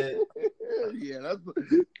and shit. Yeah,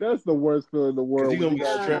 that's the worst feeling in the world. You're gonna be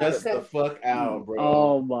stressed the fuck out, bro.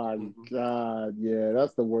 Oh my god, yeah,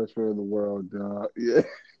 that's the worst feeling in the world, dog. Yeah.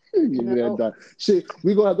 Give me that diaper. Shit,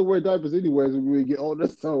 we gonna have to wear diapers anyways when we get older.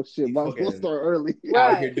 So shit, might as well start early.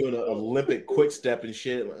 Out here doing an Olympic quick step and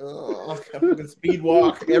shit. Like, oh, fucking speed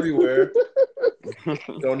walk everywhere.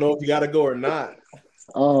 Don't know if you gotta go or not.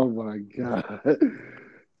 Oh my god.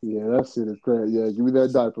 Yeah, that shit is crazy. Yeah, give me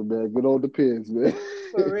that diaper, man. Good old Depends, man.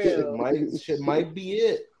 For real. Shit might be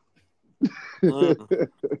it. What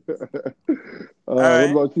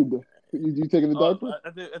about you? You taking the diaper? I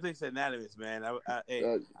think it's anonymous, man. I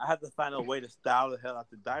have to find a way to style the hell out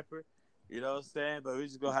the diaper. You know what I'm saying? But we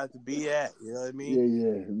just gonna have to be at. You know what I mean?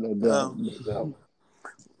 Yeah. No doubt.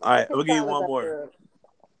 All right, we'll give you one more.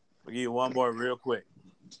 We'll give you one more real quick.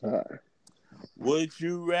 All right. Would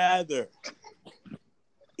you rather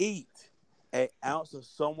eat an ounce of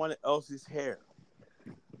someone else's hair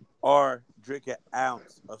or drink an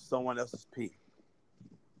ounce of someone else's pee?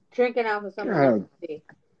 Drink an ounce of someone else's pee.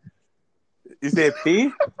 You said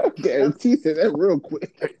pee? Yeah, T said that real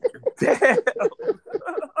quick. Damn.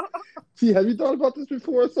 T, have you thought about this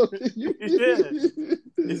before? Yeah.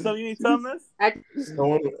 Is something you need to tell us?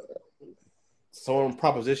 Someone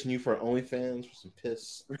proposition you for OnlyFans for some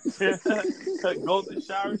piss. Golden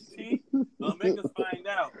showers, T? Don't make us find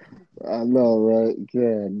out. I know, right?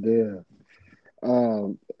 God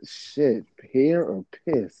damn. Shit, hair or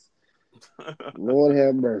piss? Lord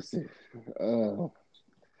have mercy.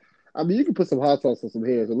 I mean, you can put some hot sauce on some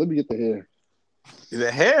hair, so let me get the hair. The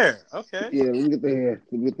hair? Okay. Yeah, let me get the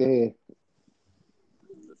hair.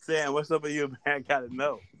 Sam, what's up with you, man? Gotta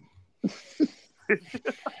know.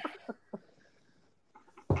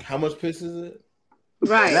 How much piss is it?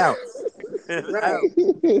 Right. Now. Right.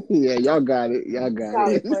 Yeah, y'all got it.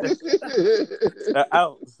 An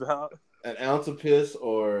ounce, dog. An ounce of piss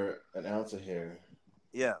or an ounce of hair?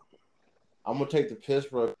 Yeah. I'm gonna take the piss,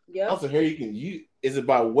 bro. Yep. An ounce of hair, is it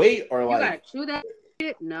by weight or like? You gotta chew that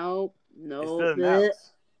shit? Nope. Nope.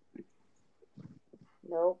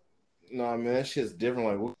 No, man, that shit's different.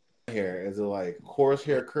 Like, what hair? Is it like coarse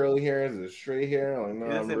hair, curly hair? Is it straight hair? Like, no, it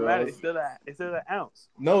doesn't matter. It's still an ounce.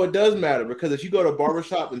 No, it does matter because if you go to a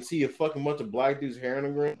barbershop and see a fucking bunch of black dudes' hair in the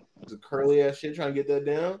ground, it's a curly ass shit trying to get that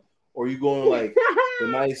down, or you going like the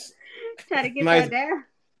nice, try to get that down.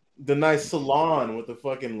 The nice salon with the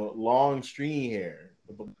fucking long stringy hair.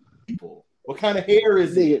 People, what kind of hair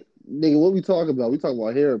is it? Nigga, what we talking about? We talking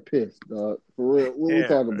about hair or piss, dog. For real, what we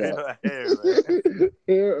talking about?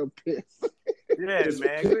 Hair or piss? Yeah,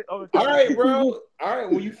 man. All right, bro. All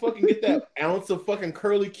right, when you fucking get that ounce of fucking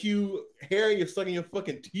curly Q hair, you're sucking your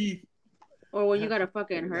fucking teeth. Or when you got a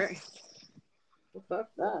fucking hurt. Fuck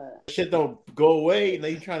that. Shit don't go away. Now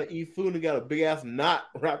you trying to eat food and got a big ass knot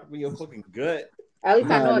wrapped up in your fucking gut. At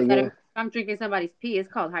least I know that if I'm drinking somebody's pee, it's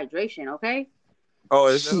called hydration, okay? Oh,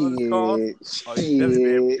 is that what it's called?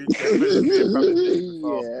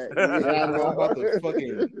 Oh, I'm about to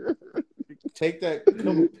fucking take that cup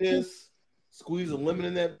of piss, squeeze a lemon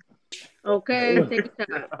in that. Okay, take a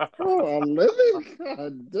shot. Oh, a lemon?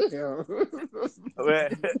 God damn.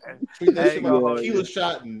 Treat that shit like a tequila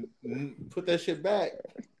shot and put that shit back.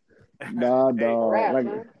 Nah, dog. Like,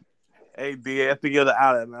 hey, D, I think you're the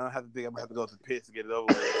outlet, man. I'm gonna have to go to the piss to get it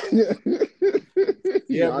over with.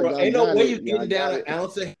 Yeah, bro. Ain't no way you getting down an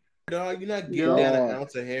ounce of hair, dog. You're not getting down an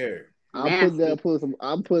ounce of hair. I put some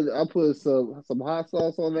hot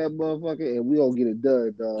sauce on that motherfucker, and we gonna get it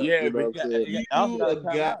done, dog. Yeah, you know but you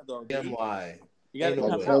goddamn lie. You gotta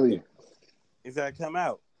come out. It's gotta come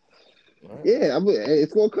out. Right. Yeah,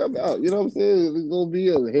 it's gonna come out. You know what I'm saying? It's gonna be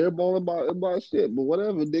a hairball in my shit, but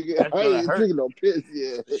whatever, nigga. I ain't drinking no piss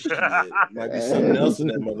yet. Might be something else in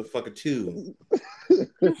that motherfucker too.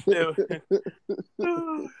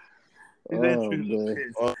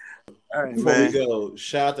 All right, before we go,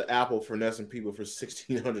 shout out to Apple for finessing people for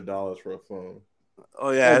 $1,600 for a phone.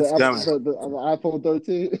 Oh yeah, that's coming. The iPhone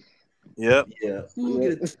 13. Yep. Yeah.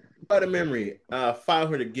 Get by the memory,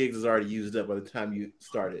 500 gigs is already used up by the time you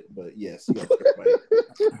start it. But yes, you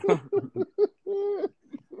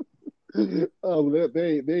oh,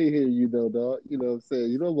 they hear you though, dog. You know what I'm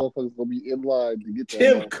saying? You know, motherfuckers gonna be in line to get that.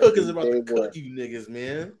 Tim Cook is about to cook you niggas,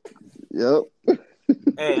 man. Yep.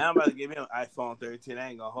 Hey, I'm about to give him an iPhone 13. I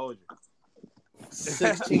ain't gonna hold you.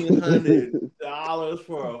 $1,600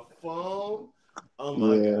 for a phone. Oh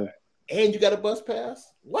my god! And you got a bus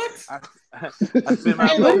pass? What? I spent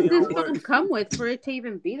my money. What does this phone come with for it to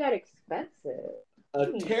even be that expensive? A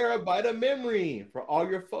terabyte of memory for all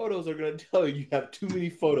your photos are gonna tell you have too many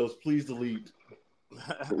photos. Please delete.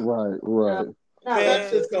 Right. That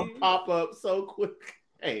shit's gonna pop up so quick.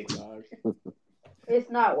 Hey, dog. It's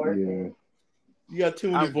not worth it. You got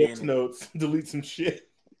too many voice notes. Delete some shit.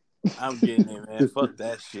 I'm getting it, man. Fuck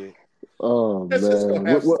that shit. Oh That's man, just gonna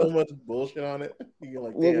have so much bullshit on it. You're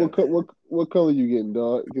like, what color you getting,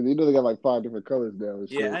 dog? Because you know they got like 5 different colors now. And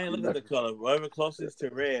shit. Yeah, I ain't looking at the color. Whatever closest to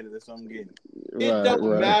red, that's what I'm getting. It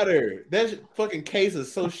don't matter. That fucking case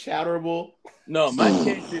is so shatterable. No, my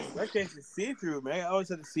case is see through, man. I always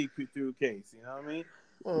have to see through case. You know what I mean?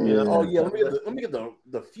 Oh yeah, let me get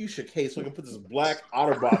the fuchsia case so I can put this black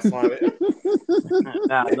OtterBox on it.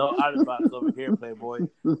 Nah, no OtterBox over here, Playboy.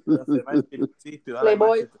 My shit see through.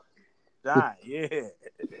 Playboy. Die, yeah. Fucking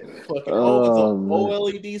it's an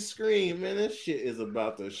OLED screen, man. This shit is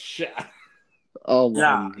about to shatter. Oh my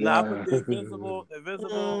God. Nah, but the invisible.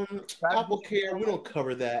 Apple Care, we don't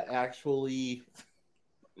cover that actually.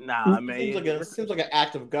 Nah, man. Seems like an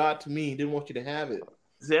act of God to me. He didn't want you to have it.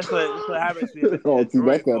 See, that's what happens. That's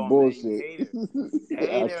that bullshit.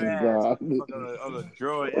 Hater ass on the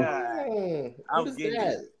droid. Yeah, I'm getting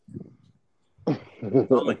it. I'm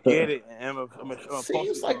gonna get it. And I'm gonna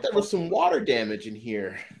Seems like there was some water damage in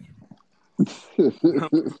here.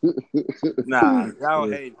 Nah, y'all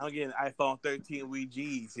hate. I'm getting iPhone 13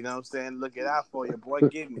 WeGs. You know what I'm saying? Look it out for you, boy.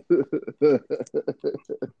 Get me.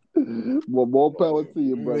 Well, more power to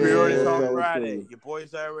you, brother. Pre-orders on Friday. Your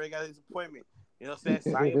boy's already got his appointment. You know what I'm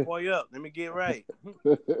saying? Sign your boy up. Let me get right.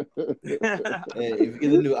 Hey, if you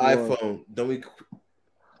get a new iPhone, don't be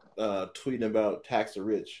tweeting about tax the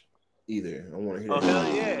rich either. I want to hear that.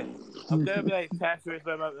 Hell yeah. I'm going to be like tax rich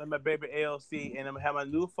by my baby ALC, and I'm going to have my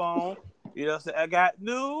new phone. You know what I'm saying? I got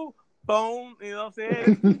new phone. You know what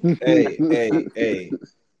I'm saying? Hey.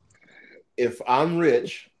 If I'm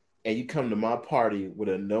rich and you come to my party with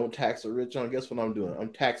a no tax the rich on, guess what I'm doing?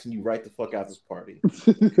 I'm taxing you right the fuck out this party.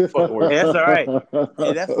 That's all right.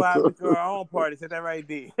 Hey, that's why we throw our own party. Say that right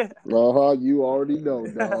there. You already know,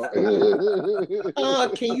 dog.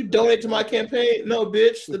 Can you donate to my campaign? No,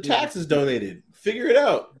 bitch. The tax is donated. Figure it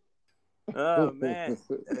out. Oh man,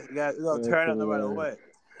 you got to turn up no matter what.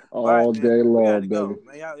 All day long, baby. Go.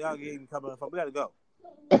 Man, y'all getting coming up. We gotta go.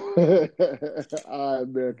 All right,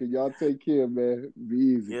 man. Can y'all take care, man? Be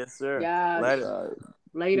easy. Yes, sir. Yeah. Later.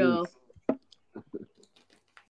 Later.